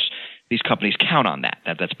of course, these companies count on that.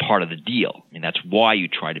 That's part of the deal. I mean, that's why you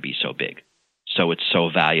try to be so big. So it's so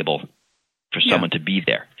valuable for someone to be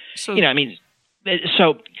there. So,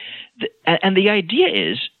 and the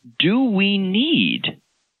idea is, do we need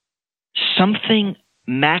something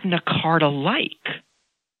Magna Carta-like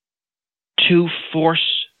to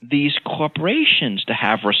force these corporations to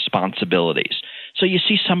have responsibilities? So you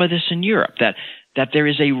see some of this in Europe, that there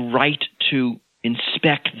is a right to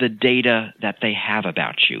inspect the data that they have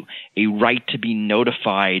about you, a right to be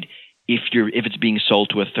notified if it's being sold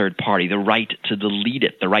to a third party, the right to delete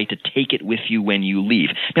it, the right to take it with you when you leave.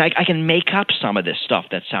 I can make up some of this stuff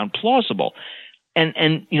that sound plausible.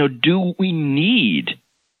 And do we need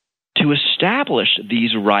to establish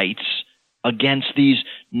these rights against these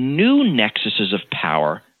new nexuses of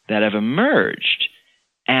power that have emerged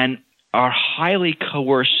and are highly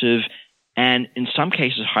coercive and in some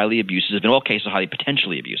cases highly abusive, in all cases highly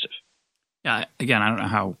potentially abusive? Yeah, again, I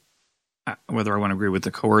don't know whether I want to agree with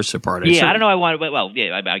the coercive part. I don't know.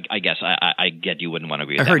 I guess I get you wouldn't want to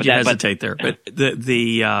agree with that. I heard you hesitate there. But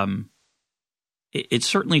it's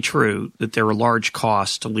certainly true that there are large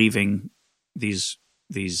costs to leaving these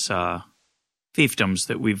fiefdoms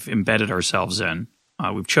that we've embedded ourselves in.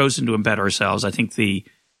 We've chosen to embed ourselves. I think the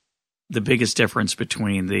biggest difference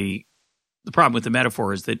between the problem with the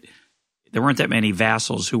metaphor is that there weren't that many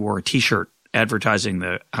vassals who wore a T-shirt advertising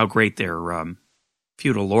how great their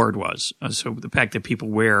feudal lord was. So the fact that people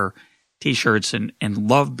wear T-shirts and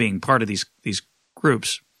love being part of these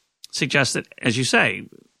groups suggests that, as you say,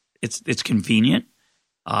 it's convenient.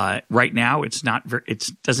 Right now, it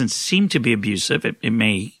doesn't seem to be abusive. It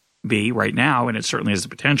may be right now, and it certainly has the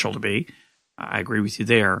potential to be. I agree with you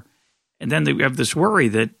there. And then we have this worry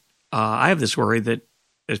that I have this worry that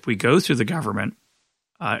as we go through the government,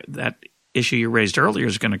 that issue you raised earlier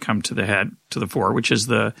is going to come to the fore, which is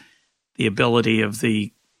the ability of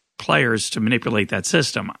the players to manipulate that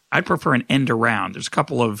system. I'd prefer an end around. There's a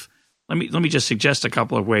couple of let me just suggest a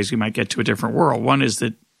couple of ways we might get to a different world. One is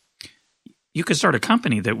that you could start a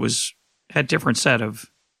company that had different set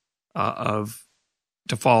of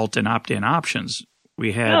default and opt-in options.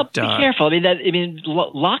 We had. Be careful.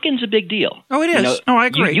 Lock-in's a big deal. Oh, it is. I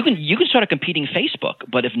agree. You can start a competing Facebook,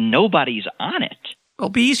 but if nobody's on it, it'll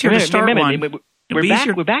be easier to start one.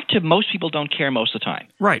 We're back to most people don't care most of the time.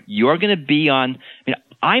 Right. You're going to be on.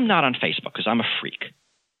 I'm not on Facebook because I'm a freak,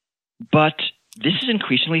 but this is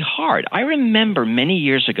increasingly hard. I remember many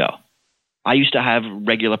years ago, I used to have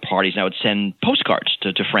regular parties, and I would send postcards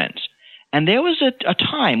to friends. And there was a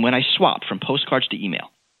time when I swapped from postcards to email.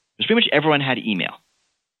 Because pretty much everyone had email.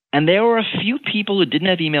 And there were a few people who didn't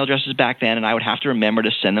have email addresses back then, and I would have to remember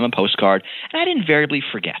to send them a postcard, and I'd invariably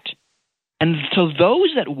forget. And so those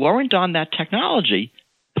that weren't on that technology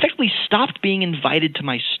effectively stopped being invited to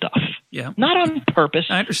my stuff. Yeah. Not on purpose,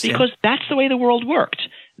 I understand. because that's the way the world worked.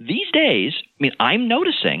 These days, I'm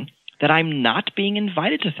noticing that I'm not being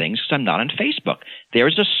invited to things because I'm not on Facebook.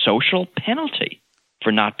 There's a social penalty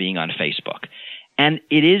for not being on Facebook. And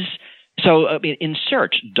it is – so in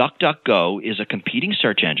search, DuckDuckGo is a competing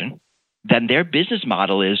search engine. then their business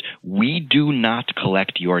model is, we do not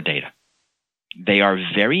collect your data. They are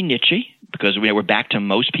very niche because we're back to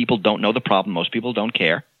most people don't know the problem. Most people don't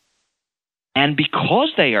care. And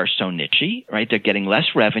because they are so niche, right, they're getting less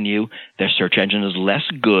revenue. Their search engine is less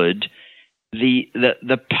good.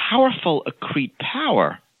 The powerful accrete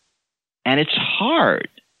power, and it's hard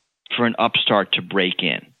for an upstart to break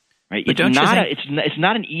in. Right? It's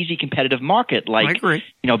not an easy competitive market like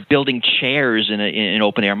building chairs in an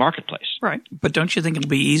open air marketplace. Right. But don't you think it'll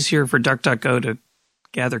be easier for DuckDuckGo to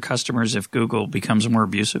gather customers if Google becomes more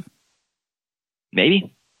abusive?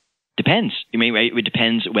 Maybe. Depends. I mean, it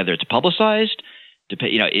depends whether it's publicized.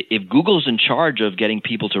 If Google's in charge of getting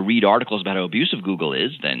people to read articles about how abusive Google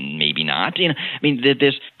is, then maybe not.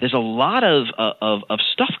 There's a lot of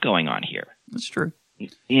stuff going on here. That's true.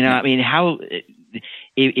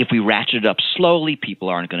 If we ratchet it up slowly, people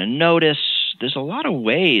aren't going to notice. There's a lot of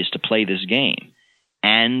ways to play this game,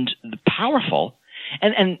 and the powerful,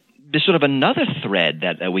 and there's sort of another thread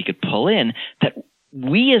that we could pull in, that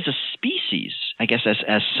we as a species, I guess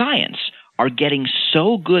as science, are getting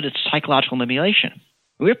so good at psychological manipulation.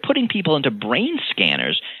 We're putting people into brain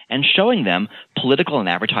scanners and showing them political and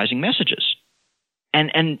advertising messages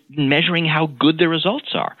and measuring how good the results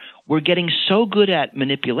are. We're getting so good at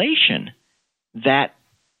manipulation that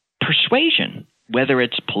persuasion, whether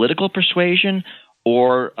it's political persuasion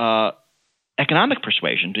or economic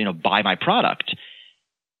persuasion, buy my product,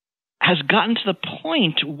 has gotten to the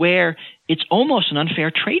point where it's almost an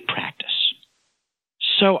unfair trade practice.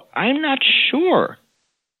 So I'm not sure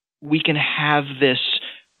we can have this,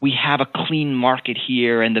 we have a clean market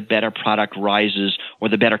here and the better product rises or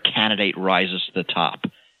the better candidate rises to the top.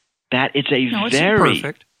 That it's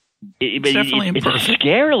imperfect. It's definitely imperfect. It's a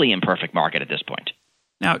scarily imperfect market at this point.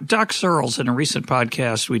 Now, Doc Searls, in a recent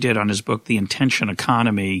podcast we did on his book, The Intention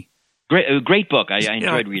Economy. Great book. I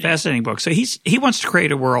enjoyed reading it. Fascinating book. So he wants to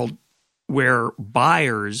create a world where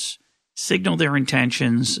buyers signal their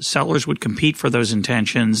intentions, sellers would compete for those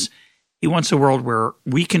intentions. He wants a world where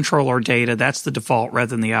we control our data. That's the default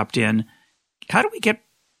rather than the opt-in. How do we get,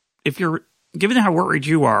 given how worried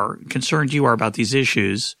you are, concerned you are about these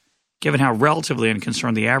issues, given how relatively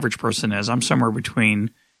unconcerned the average person is, I'm somewhere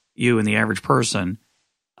between you and the average person,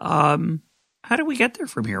 how do we get there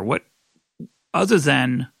from here? What, other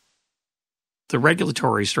than the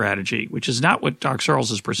regulatory strategy, which is not what Doc Searls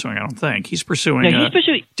is pursuing, I don't think. He's pursuing a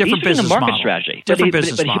different business model. Strategy. Different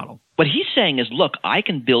business model. What he's saying is, look, I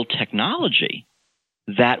can build technology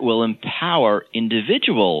that will empower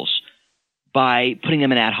individuals by putting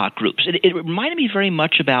them in ad hoc groups. It reminded me very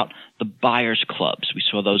much about the buyers clubs. We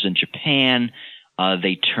saw those in Japan.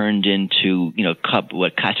 They turned into,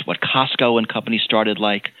 what Costco and company started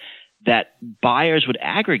like, that buyers would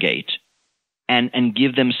aggregate and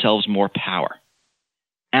give themselves more power.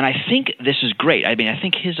 And I think this is great. I mean, I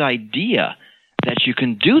think his idea that you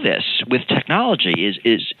can do this with technology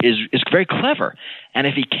is very clever. And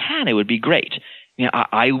if he can, it would be great.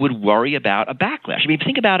 I would worry about a backlash. I mean,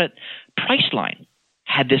 think about it. Priceline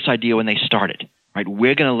had this idea when they started, right?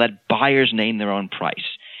 We're going to let buyers name their own price.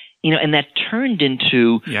 And that turned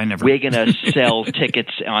into we're going to sell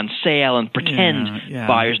tickets on sale and pretend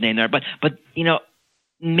buyers name their. But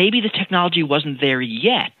maybe the technology wasn't there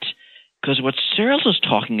yet, because what Searls is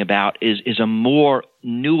talking about is a more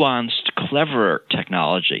nuanced, cleverer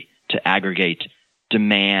technology to aggregate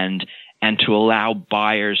demand and to allow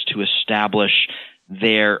buyers to establish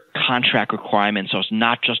their contract requirements. So it's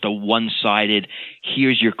not just a one-sided,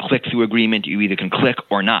 here's your click-through agreement, you either can click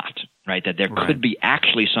or not, right? That there could be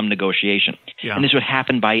actually some negotiation. Yeah. And this would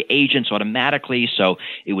happen by agents automatically, so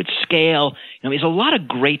it would scale. There's a lot of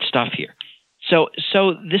great stuff here. So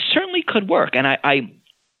this certainly could work. And I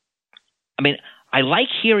like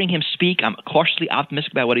hearing him speak. I'm cautiously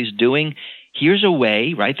optimistic about what he's doing. Here's a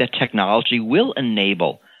way, right, that technology will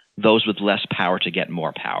enable those with less power to get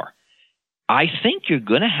more power. I think you're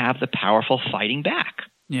going to have the powerful fighting back.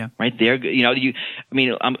 Yeah. Right there.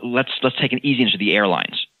 Let's take an easy into the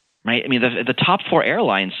airlines. Right. I mean, the top 4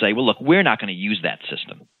 airlines say, well, look, we're not going to use that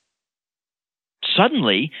system.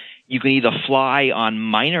 Suddenly, you can either fly on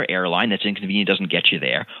minor airline that's inconvenient, doesn't get you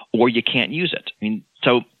there, or you can't use it. I mean,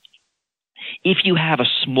 so if you have a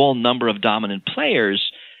small number of dominant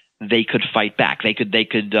players, they could fight back. They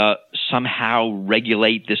could somehow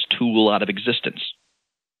regulate this tool out of existence.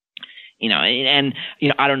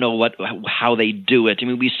 I don't know how they do it. I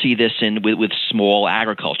mean, we see this with small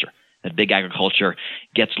agriculture. That big agriculture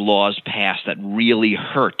gets laws passed that really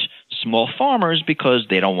hurt small farmers because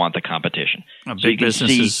they don't want the competition. Big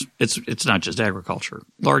businesses, it's not just agriculture.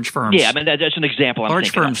 Large firms. Yeah, I mean, that's an example.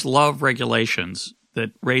 Large firms love regulations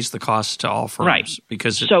that raise the costs to all firms, right?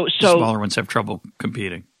 Because the smaller ones have trouble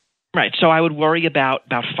competing. Right. So I would worry about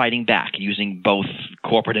fighting back using both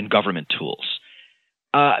corporate and government tools.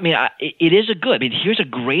 It is here's a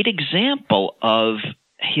great example of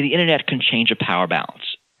how the internet can change a power balance.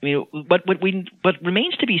 What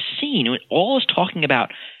remains to be seen, all is talking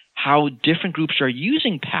about how different groups are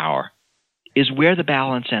using power, is where the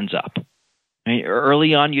balance ends up. Right?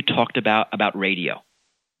 Early on, you talked about radio,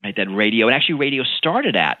 right? That radio, and actually radio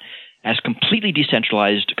started as completely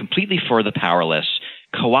decentralized, completely for the powerless,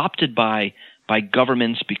 co-opted by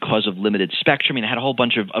governments because of limited spectrum. They had a whole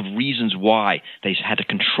bunch of reasons why they had to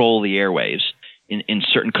control the airwaves. In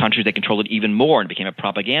certain countries, they controlled it even more and became a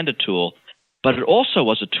propaganda tool. But it also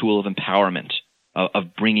was a tool of empowerment,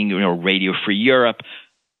 of bringing, Radio Free Europe,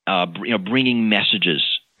 bringing messages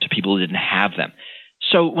to people who didn't have them.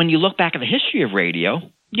 So when you look back at the history of radio,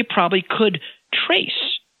 you probably could trace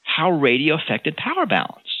how radio affected power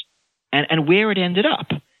balance and where it ended up.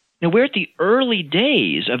 Now, we're at the early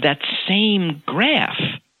days of that same graph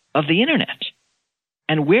of the internet,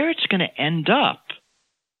 and where it's going to end up.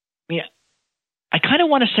 I kind of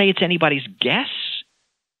want to say it's anybody's guess.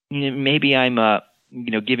 Maybe I'm,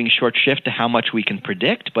 giving short shift to how much we can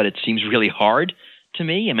predict, but it seems really hard to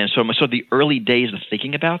me. So the early days of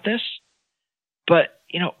thinking about this. But,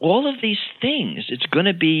 all of these things, it's going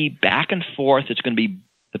to be back and forth. It's going to be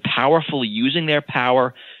the powerful using their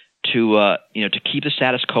power to keep the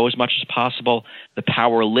status quo as much as possible, the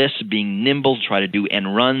powerless being nimble to try to do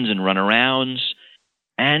end runs and run arounds.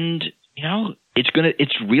 And,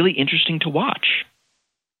 it's really interesting to watch.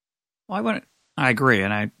 Well, I agree.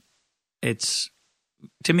 And it's,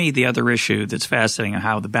 to me, the other issue that's fascinating on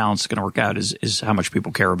how the balance is going to work out is how much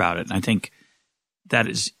people care about it. And I think that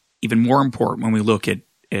is even more important when we look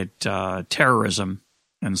at terrorism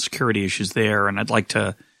and security issues there. And I'd like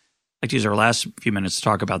to use our last few minutes to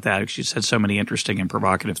talk about that, because you said so many interesting and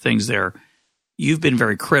provocative things there. You've been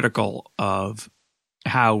very critical of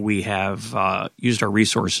how we have used our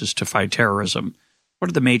resources to fight terrorism. What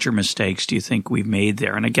are the major mistakes do you think we've made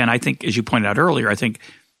there? And again, I think, as you pointed out earlier, I think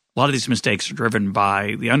a lot of these mistakes are driven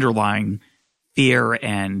by the underlying fear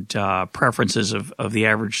and preferences of the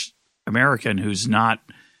average American who's not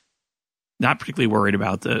particularly worried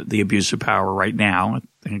about the abuse of power right now. I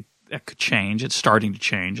think that could change. It's starting to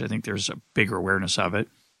change. I think there's a bigger awareness of it.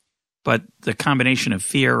 But the combination of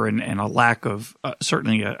fear and a lack of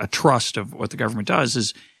certainly a trust of what the government does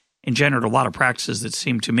is engendered a lot of practices that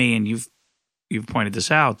seem to me, and you've pointed this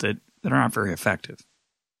out, that are not very effective.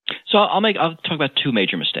 So I'll talk about two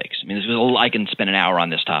major mistakes. I can spend an hour on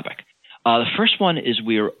this topic. The first one is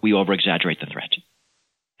we over-exaggerate the threat.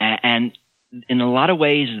 And in a lot of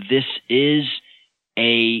ways, this is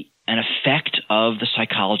an effect of the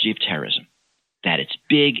psychology of terrorism, that it's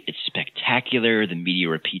big, it's spectacular, the media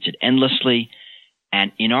repeats it endlessly,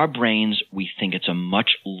 and in our brains, we think it's a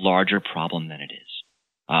much larger problem than it is.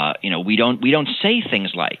 We don't say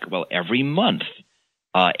things like, well, every month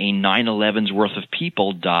a 9/11's worth of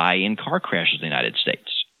people die in car crashes in the United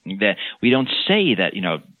States. That we don't say that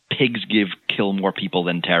pigs kill more people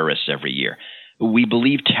than terrorists every year. We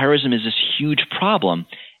believe terrorism is this huge problem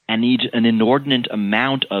and needs an inordinate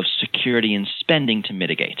amount of security and spending to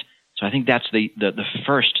mitigate. So I think that's the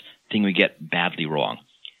first thing we get badly wrong.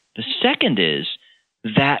 The second is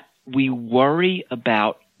that we worry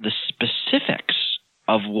about the specifics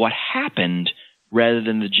of what happened rather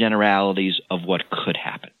than the generalities of what could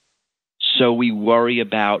happen. So we worry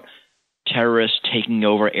about terrorists taking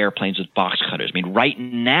over airplanes with box cutters. Right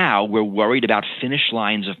now we're worried about finish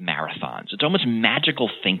lines of marathons. It's almost magical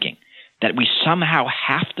thinking that we somehow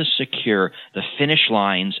have to secure the finish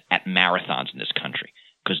lines at marathons in this country,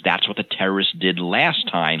 because that's what the terrorists did last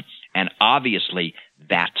time, and obviously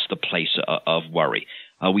that's the place of worry.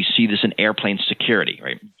 We see this in airplane security,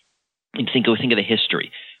 right? And think of the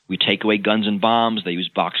history. We take away guns and bombs, they use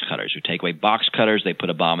box cutters. We take away box cutters, they put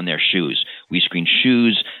a bomb in their shoes. We screen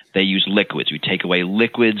shoes, they use liquids. We take away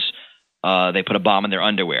liquids, they put a bomb in their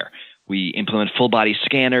underwear. We implement full-body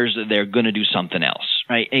scanners, they're going to do something else,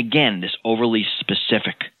 right? Again, this overly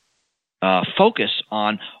specific focus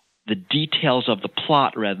on the details of the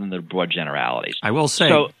plot rather than the broad generalities. I will say,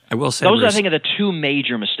 those Bruce, are, I think, are the two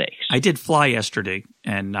major mistakes. I did fly yesterday,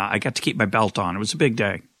 and I got to keep my belt on. It was a big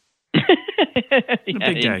day.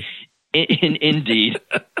 Big day. Indeed.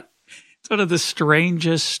 It's one of the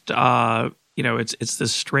strangest, it's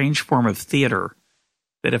this strange form of theater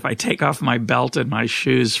that if I take off my belt and my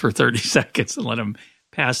shoes for 30 seconds and let them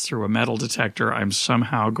pass through a metal detector, I'm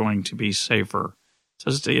somehow going to be safer.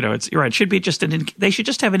 So, you're right. It should be just they should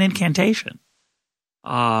just have an incantation.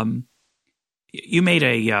 You made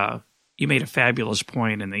a you made a fabulous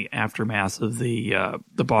point in the aftermath of the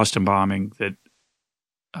Boston bombing that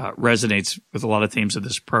resonates with a lot of themes of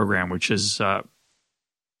this program, which is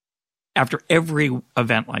after every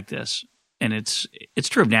event like this, and it's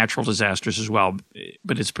true of natural disasters as well,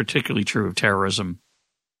 but it's particularly true of terrorism,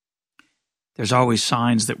 there's always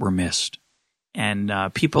signs that were missed. And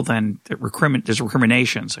people then, there's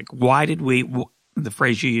recriminations. Like, why did we, the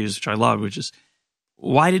phrase you used, which I love, which is,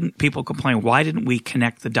 why didn't people complain? Why didn't we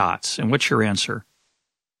connect the dots? And what's your answer?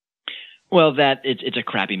 Well, it's a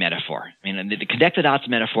crappy metaphor. I mean, the connect the dots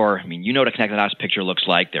metaphor, I mean, you know what a connect the dots picture looks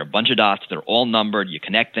like. There are a bunch of dots. They're all numbered. You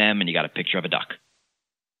connect them, and you got a picture of a duck.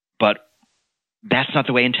 But that's not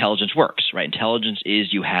the way intelligence works, right? Intelligence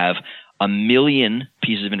is you have a million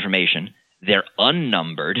pieces of information. They're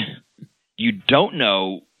unnumbered. You don't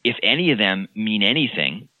know if any of them mean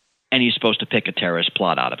anything, and you're supposed to pick a terrorist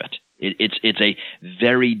plot out of it. It's a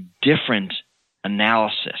very different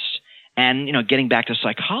analysis. And, you know, getting back to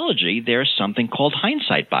psychology, there's something called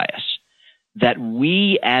hindsight bias, that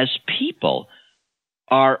we as people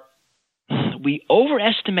we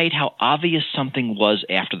overestimate how obvious something was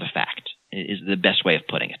after the fact, is the best way of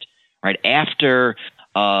putting it, right? After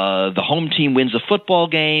the home team wins the football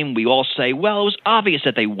game, we all say, well, it was obvious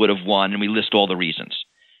that they would have won, and we list all the reasons.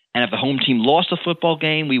 And if the home team lost the football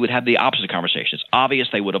game, we would have the opposite conversation. It's obvious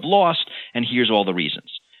they would have lost, and here's all the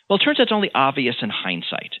reasons. Well, it turns out it's only obvious in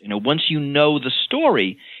hindsight. You know, once you know the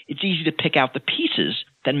story, it's easy to pick out the pieces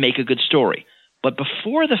that make a good story. But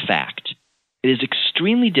before the fact, it is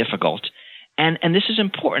extremely difficult. And this is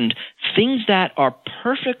important. Things that are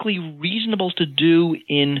perfectly reasonable to do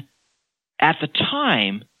at the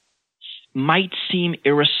time might seem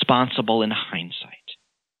irresponsible in hindsight.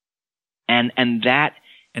 And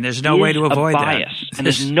there's no way to avoid that. And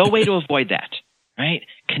there's no way to avoid that, right?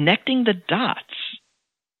 Connecting the dots.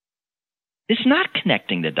 It's not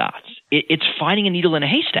connecting the dots. It's finding a needle in a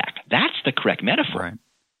haystack. That's the correct metaphor. Right.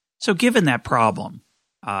 So given that problem,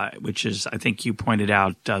 which is, I think you pointed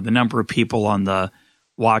out, the number of people on the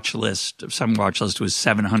watch list, some watch list was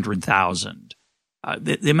 700,000.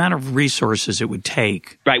 The amount of resources it would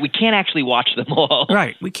take. Right. We can't actually watch them all.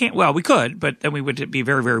 Right. We can't. Well, we could, but then we would be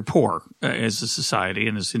very, very poor as a society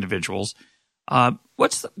and as individuals.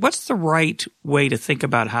 What's the right way to think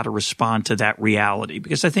about how to respond to that reality?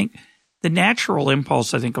 Because I think the natural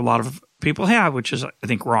impulse, I think a lot of people have, which is, I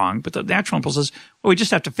think, wrong, but the natural impulse is, well, we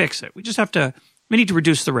just have to fix it. We need to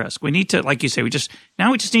reduce the risk. We need to, like you say, we just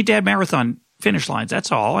need to add marathon finish lines.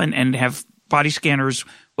 That's all. And have body scanners.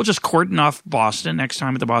 We'll just cordon off Boston next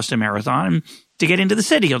time at the Boston Marathon. And to get into the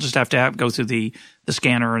city, you'll just have to go through the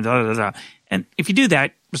scanner and da. And if you do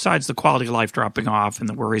that, besides the quality of life dropping off and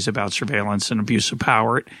the worries about surveillance and abuse of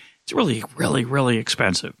power, it's really, really, really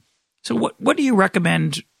expensive. So what do you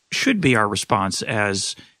recommend should be our response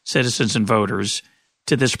as citizens and voters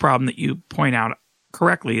to this problem that you point out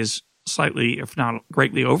correctly is slightly, if not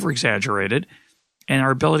greatly, over-exaggerated, and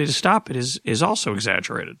our ability to stop it is also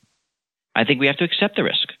exaggerated? I think we have to accept the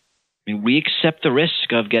risk. I mean, we accept the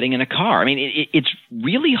risk of getting in a car. I mean, it's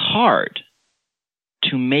really hard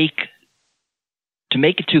to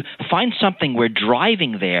find something where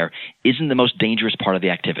driving there isn't the most dangerous part of the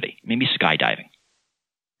activity. Maybe skydiving.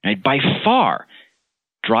 Right? By far,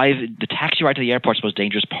 the taxi ride to the airport is the most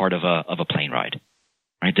dangerous part of a plane ride.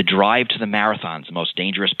 Right? The drive to the marathon is the most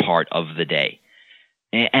dangerous part of the day.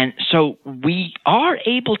 And so we are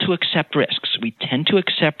able to accept risks. We tend to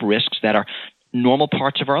accept risks that are normal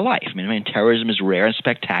parts of our life. I mean, terrorism is rare and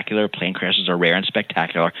spectacular. Plane crashes are rare and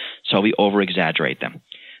spectacular, so we over-exaggerate them.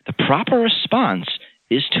 The proper response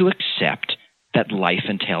is to accept that life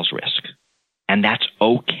entails risk. And that's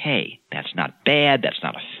okay. That's not bad. That's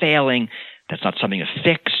not a failing. That's not something to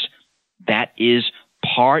fix. That is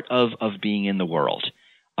part of being in the world.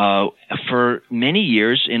 For many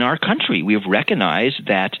years in our country, we have recognized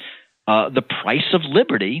that the price of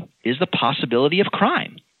liberty is the possibility of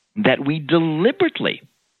crime, that we deliberately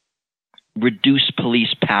reduce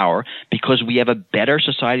police power because we have a better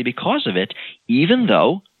society because of it, even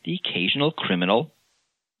though the occasional criminal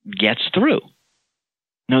gets through.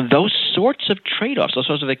 Now, those sorts of trade-offs, those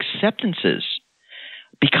sorts of acceptances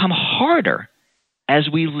become harder as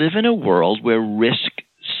we live in a world where risk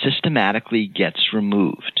systematically gets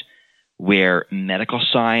removed, where medical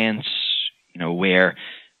science, where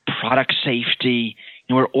product safety,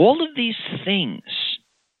 where all of these things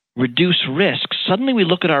reduce risks. Suddenly we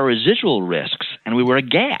look at our residual risks and we were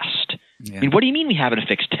aghast. Yeah. I mean, what do you mean we haven't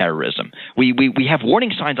fixed terrorism? We have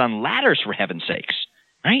warning signs on ladders, for heaven's sakes,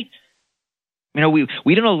 right?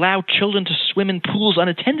 We don't allow children to swim in pools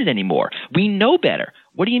unattended anymore. We know better.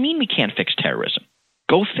 What do you mean we can't fix terrorism?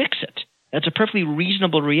 Go fix it. That's a perfectly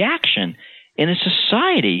reasonable reaction in a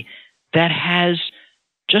society that has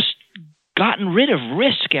just gotten rid of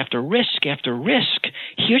risk after risk after risk.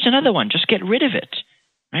 Here's another one. Just get rid of it.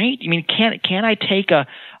 Right? I mean, can I take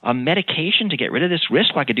a medication to get rid of this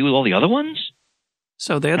risk like I do with all the other ones?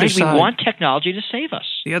 So the other side, we want technology to save us.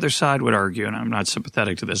 The other side would argue, and I'm not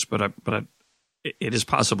sympathetic to this, but it is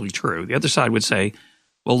possibly true. The other side would say,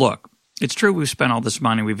 well, look, it's true we've spent all this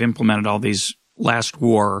money, we've implemented all these last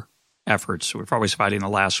war efforts. We're always fighting the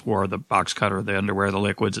last war, the box cutter, the underwear, the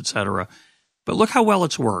liquids, et cetera. But look how well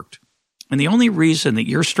it's worked. And the only reason that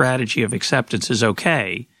your strategy of acceptance is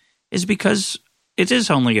okay is because it is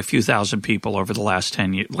only a few thousand people over the last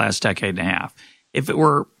decade and a half. If it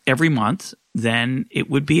were every month, then it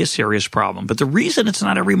would be a serious problem. But the reason it's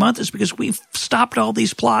not every month is because we've stopped all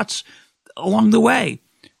these plots along the way.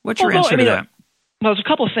 What's your answer to that? Well, there's a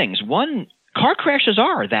couple of things. One, car crashes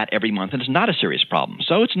are that every month, and it's not a serious problem.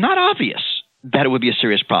 So it's not obvious that it would be a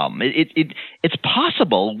serious problem. It's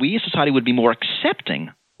possible we as society would be more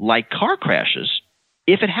accepting like car crashes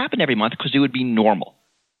if it happened every month because it would be normal.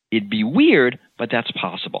 It'd be weird, but that's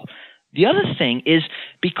possible. The other thing is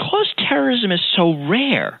because terrorism is so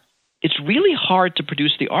rare, it's really hard to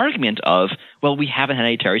produce the argument of, well, we haven't had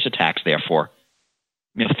any terrorist attacks, therefore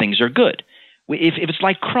things are good. If it's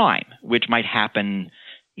like crime, which might happen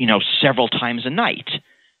several times a night,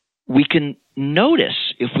 we can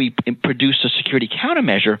notice if we produce a security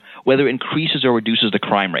countermeasure whether it increases or reduces the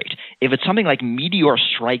crime rate. If it's something like meteor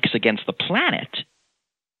strikes against the planet,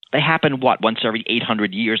 they happen, once every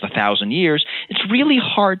 800 years, 1,000 years. It's really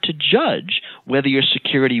hard to judge whether your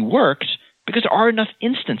security worked because there are enough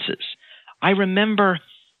instances. I remember,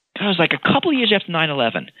 it was like a couple of years after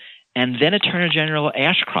 9/11, and then Attorney General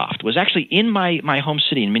Ashcroft was actually in my home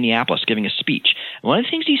city in Minneapolis giving a speech. And one of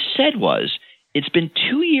the things he said was, it's been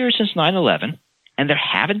 2 years since 9/11, and there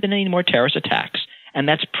haven't been any more terrorist attacks, and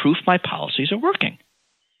that's proof my policies are working.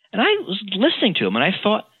 And I was listening to him, and I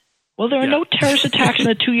thought, well, there are no terrorist attacks in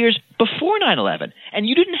the 2 years before 9/11, and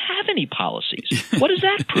you didn't have any policies. What does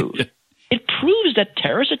that prove? It proves that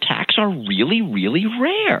terrorist attacks are really, really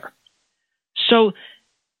rare. So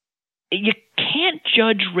you can't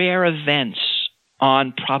judge rare events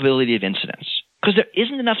on probability of incidence because there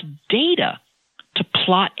isn't enough data to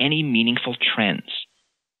plot any meaningful trends.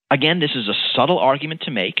 Again, this is a subtle argument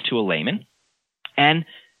to make to a layman. And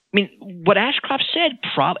I mean, what Ashcroft said,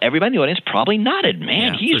 everybody in the audience probably nodded.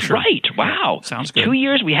 Man, he's right. Wow. Yeah, sounds good. 2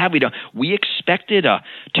 years we expected a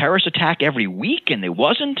terrorist attack every week, and there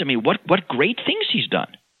wasn't. I mean, what great things he's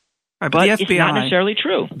done. Right, but the FBI, it's not necessarily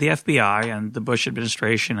true. The FBI and the Bush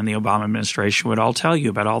administration and the Obama administration would all tell you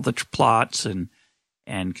about all the plots and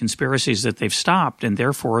conspiracies that they've stopped, and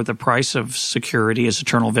therefore the price of security is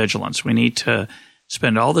eternal vigilance. We need to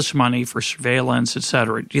spend all this money for surveillance, et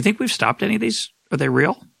cetera. Do you think we've stopped any of these? Are they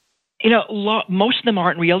real? Most of them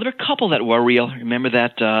aren't real. There are a couple that were real. Remember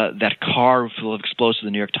that car full of explosives in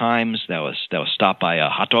the New York Times that was stopped by a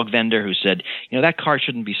hot dog vendor who said, that car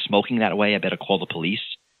shouldn't be smoking that way. I better call the police.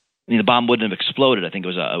 I mean, the bomb wouldn't have exploded. I think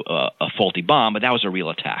it was a faulty bomb, but that was a real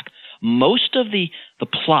attack. Most of the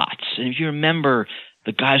plots, and if you remember,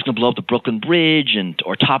 the guy's going to blow up the Brooklyn Bridge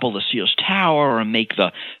or topple the Sears Tower or make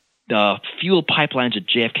the fuel pipelines at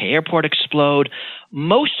JFK Airport explode.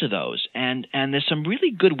 Most of those, and there's some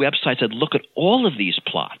really good websites that look at all of these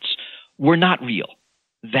plots, were not real.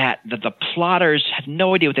 That the plotters had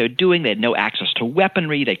no idea what they were doing. They had no access to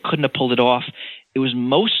weaponry. They couldn't have pulled it off. It was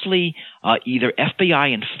mostly either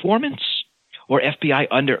FBI informants or FBI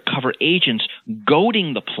undercover agents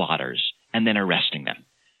goading the plotters and then arresting them.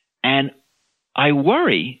 And I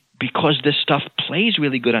worry, because this stuff plays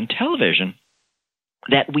really good on television,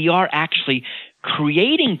 that we are actually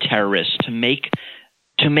creating terrorists to make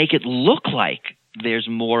it look like there's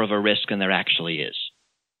more of a risk than there actually is.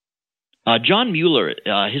 John Mueller,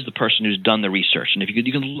 he's the person who's done the research, and if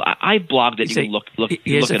you can, I blogged it. You can look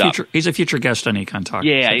it up. He's a future guest on Econ Talk.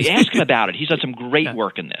 Yeah, ask him about it. He's done some great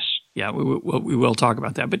work in this. Yeah, we will talk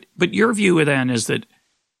about that. But your view then is that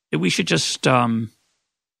we should just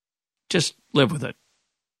live with it.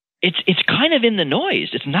 It's kind of in the noise.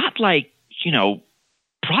 It's not like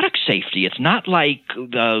product safety. It's not like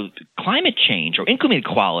the climate change or income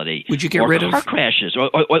inequality. Would you get rid of car crashes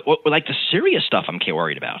or like the serious stuff I'm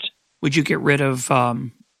worried about? Would you get rid of all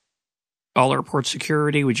airport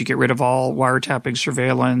security? Would you get rid of all wiretapping,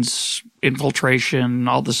 surveillance, infiltration,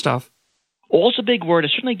 all this stuff? All's a big word. I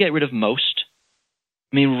certainly get rid of most.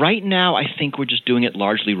 I mean, right now I think we're just doing it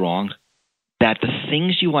largely wrong. That the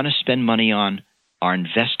things you want to spend money on are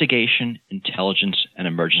investigation, intelligence, and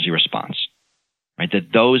emergency response. Right?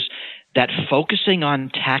 That focusing on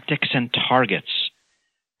tactics and targets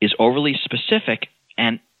is overly specific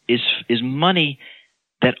and is money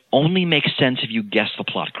that only makes sense if you guess the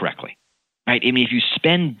plot correctly. Right? I mean, if you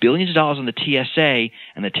spend billions of dollars on the TSA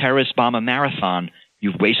and the terrorists bomb a marathon,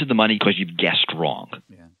 you've wasted the money because you've guessed wrong.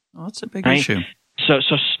 Yeah. Well, that's a big right? issue. So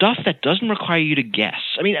stuff that doesn't require you to guess.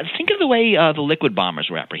 I mean, think of the way the liquid bombers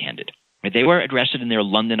were apprehended. Right? They were arrested in their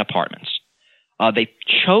London apartments. They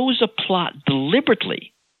chose a plot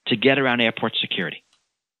deliberately to get around airport security.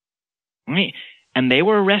 Right? And they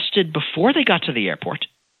were arrested before they got to the airport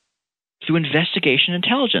through investigation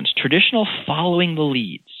intelligence, traditional following the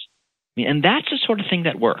leads. I mean, and that's the sort of thing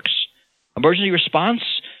that works. Emergency response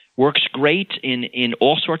works great in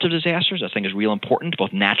all sorts of disasters. I think is real important,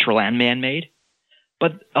 both natural and man-made.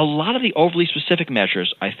 But a lot of the overly specific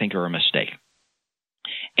measures, I think, are a mistake.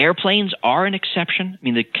 Airplanes are an exception. I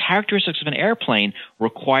mean, the characteristics of an airplane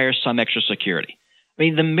require some extra security. I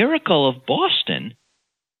mean, the miracle of Boston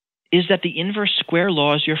is that the inverse square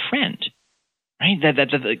law is your friend, right? That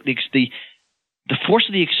the force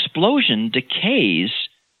of the explosion decays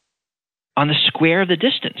on the square of the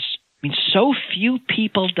distance. I mean, so few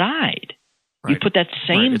people died. Right. You put that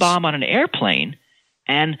same bomb on an airplane,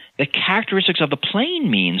 and the characteristics of the plane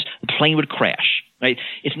means the plane would crash. Right?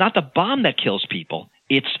 It's not the bomb that kills people.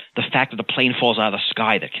 It's the fact that the plane falls out of the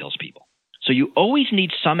sky that kills people. So you always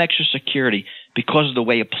need some extra security because of the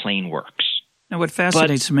way a plane works. Now, what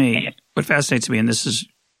fascinates me, and this is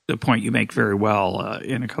the point you make very well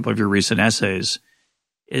in a couple of your recent essays,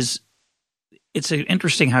 is it's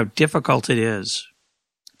interesting how difficult it is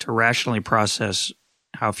to rationally process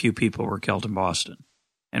how few people were killed in Boston.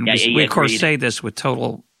 And we of course, say this with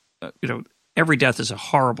total, every death is a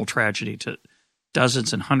horrible tragedy to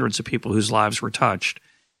dozens and hundreds of people whose lives were touched.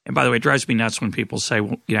 And by the way, it drives me nuts when people say,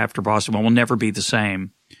 after Boston, we'll never be the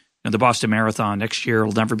same. The Boston Marathon next year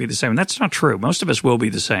will never be the same. And that's not true. Most of us will be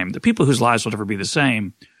the same. The people whose lives will never be the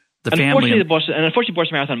same, unfortunately, the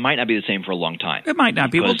Boston Marathon might not be the same for a long time. It might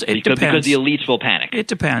not be. It depends. Because the elites will panic. It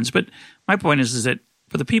depends. But my point is that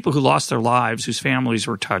for the people who lost their lives, whose families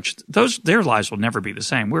were touched, their lives will never be the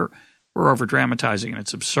same. We're over dramatizing, and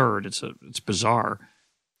it's absurd. It's bizarre.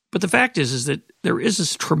 But the fact is that there is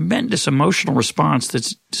this tremendous emotional response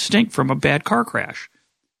that's distinct from a bad car crash.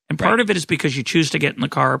 And part of it is because you choose to get in the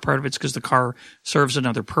car. Part of it's because the car serves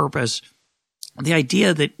another purpose. The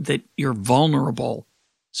idea that you're vulnerable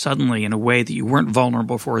suddenly in a way that you weren't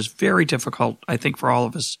vulnerable before is very difficult, I think, for all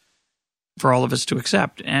of us to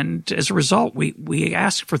accept. And as a result, we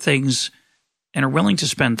ask for things and are willing to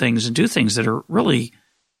spend things and do things that are really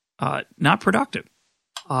not productive.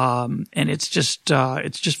 And it's just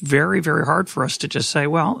very, very hard for us to just say,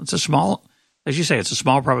 well, it's a small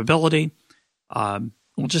probability.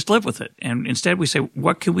 We'll just live with it. And instead we say,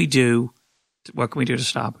 what can we do? What can we do to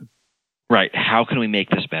stop it? Right. How can we make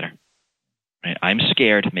this better? Right. I'm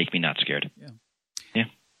scared. Make me not scared. Yeah.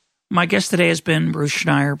 My guest today has been Bruce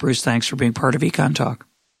Schneier. Bruce, thanks for being part of Econ Talk.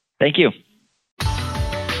 Thank you.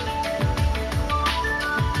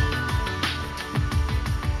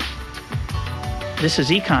 This is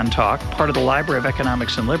Econ Talk, part of the Library of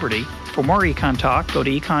Economics and Liberty. For more Econ Talk, go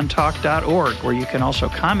to econtalk.org, where you can also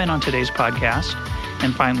comment on today's podcast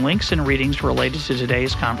and find links and readings related to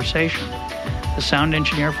today's conversation. The sound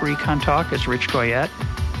engineer for Econ Talk is Rich Goyette.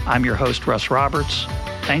 I'm your host, Russ Roberts.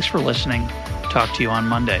 Thanks for listening. Talk to you on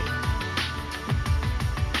Monday.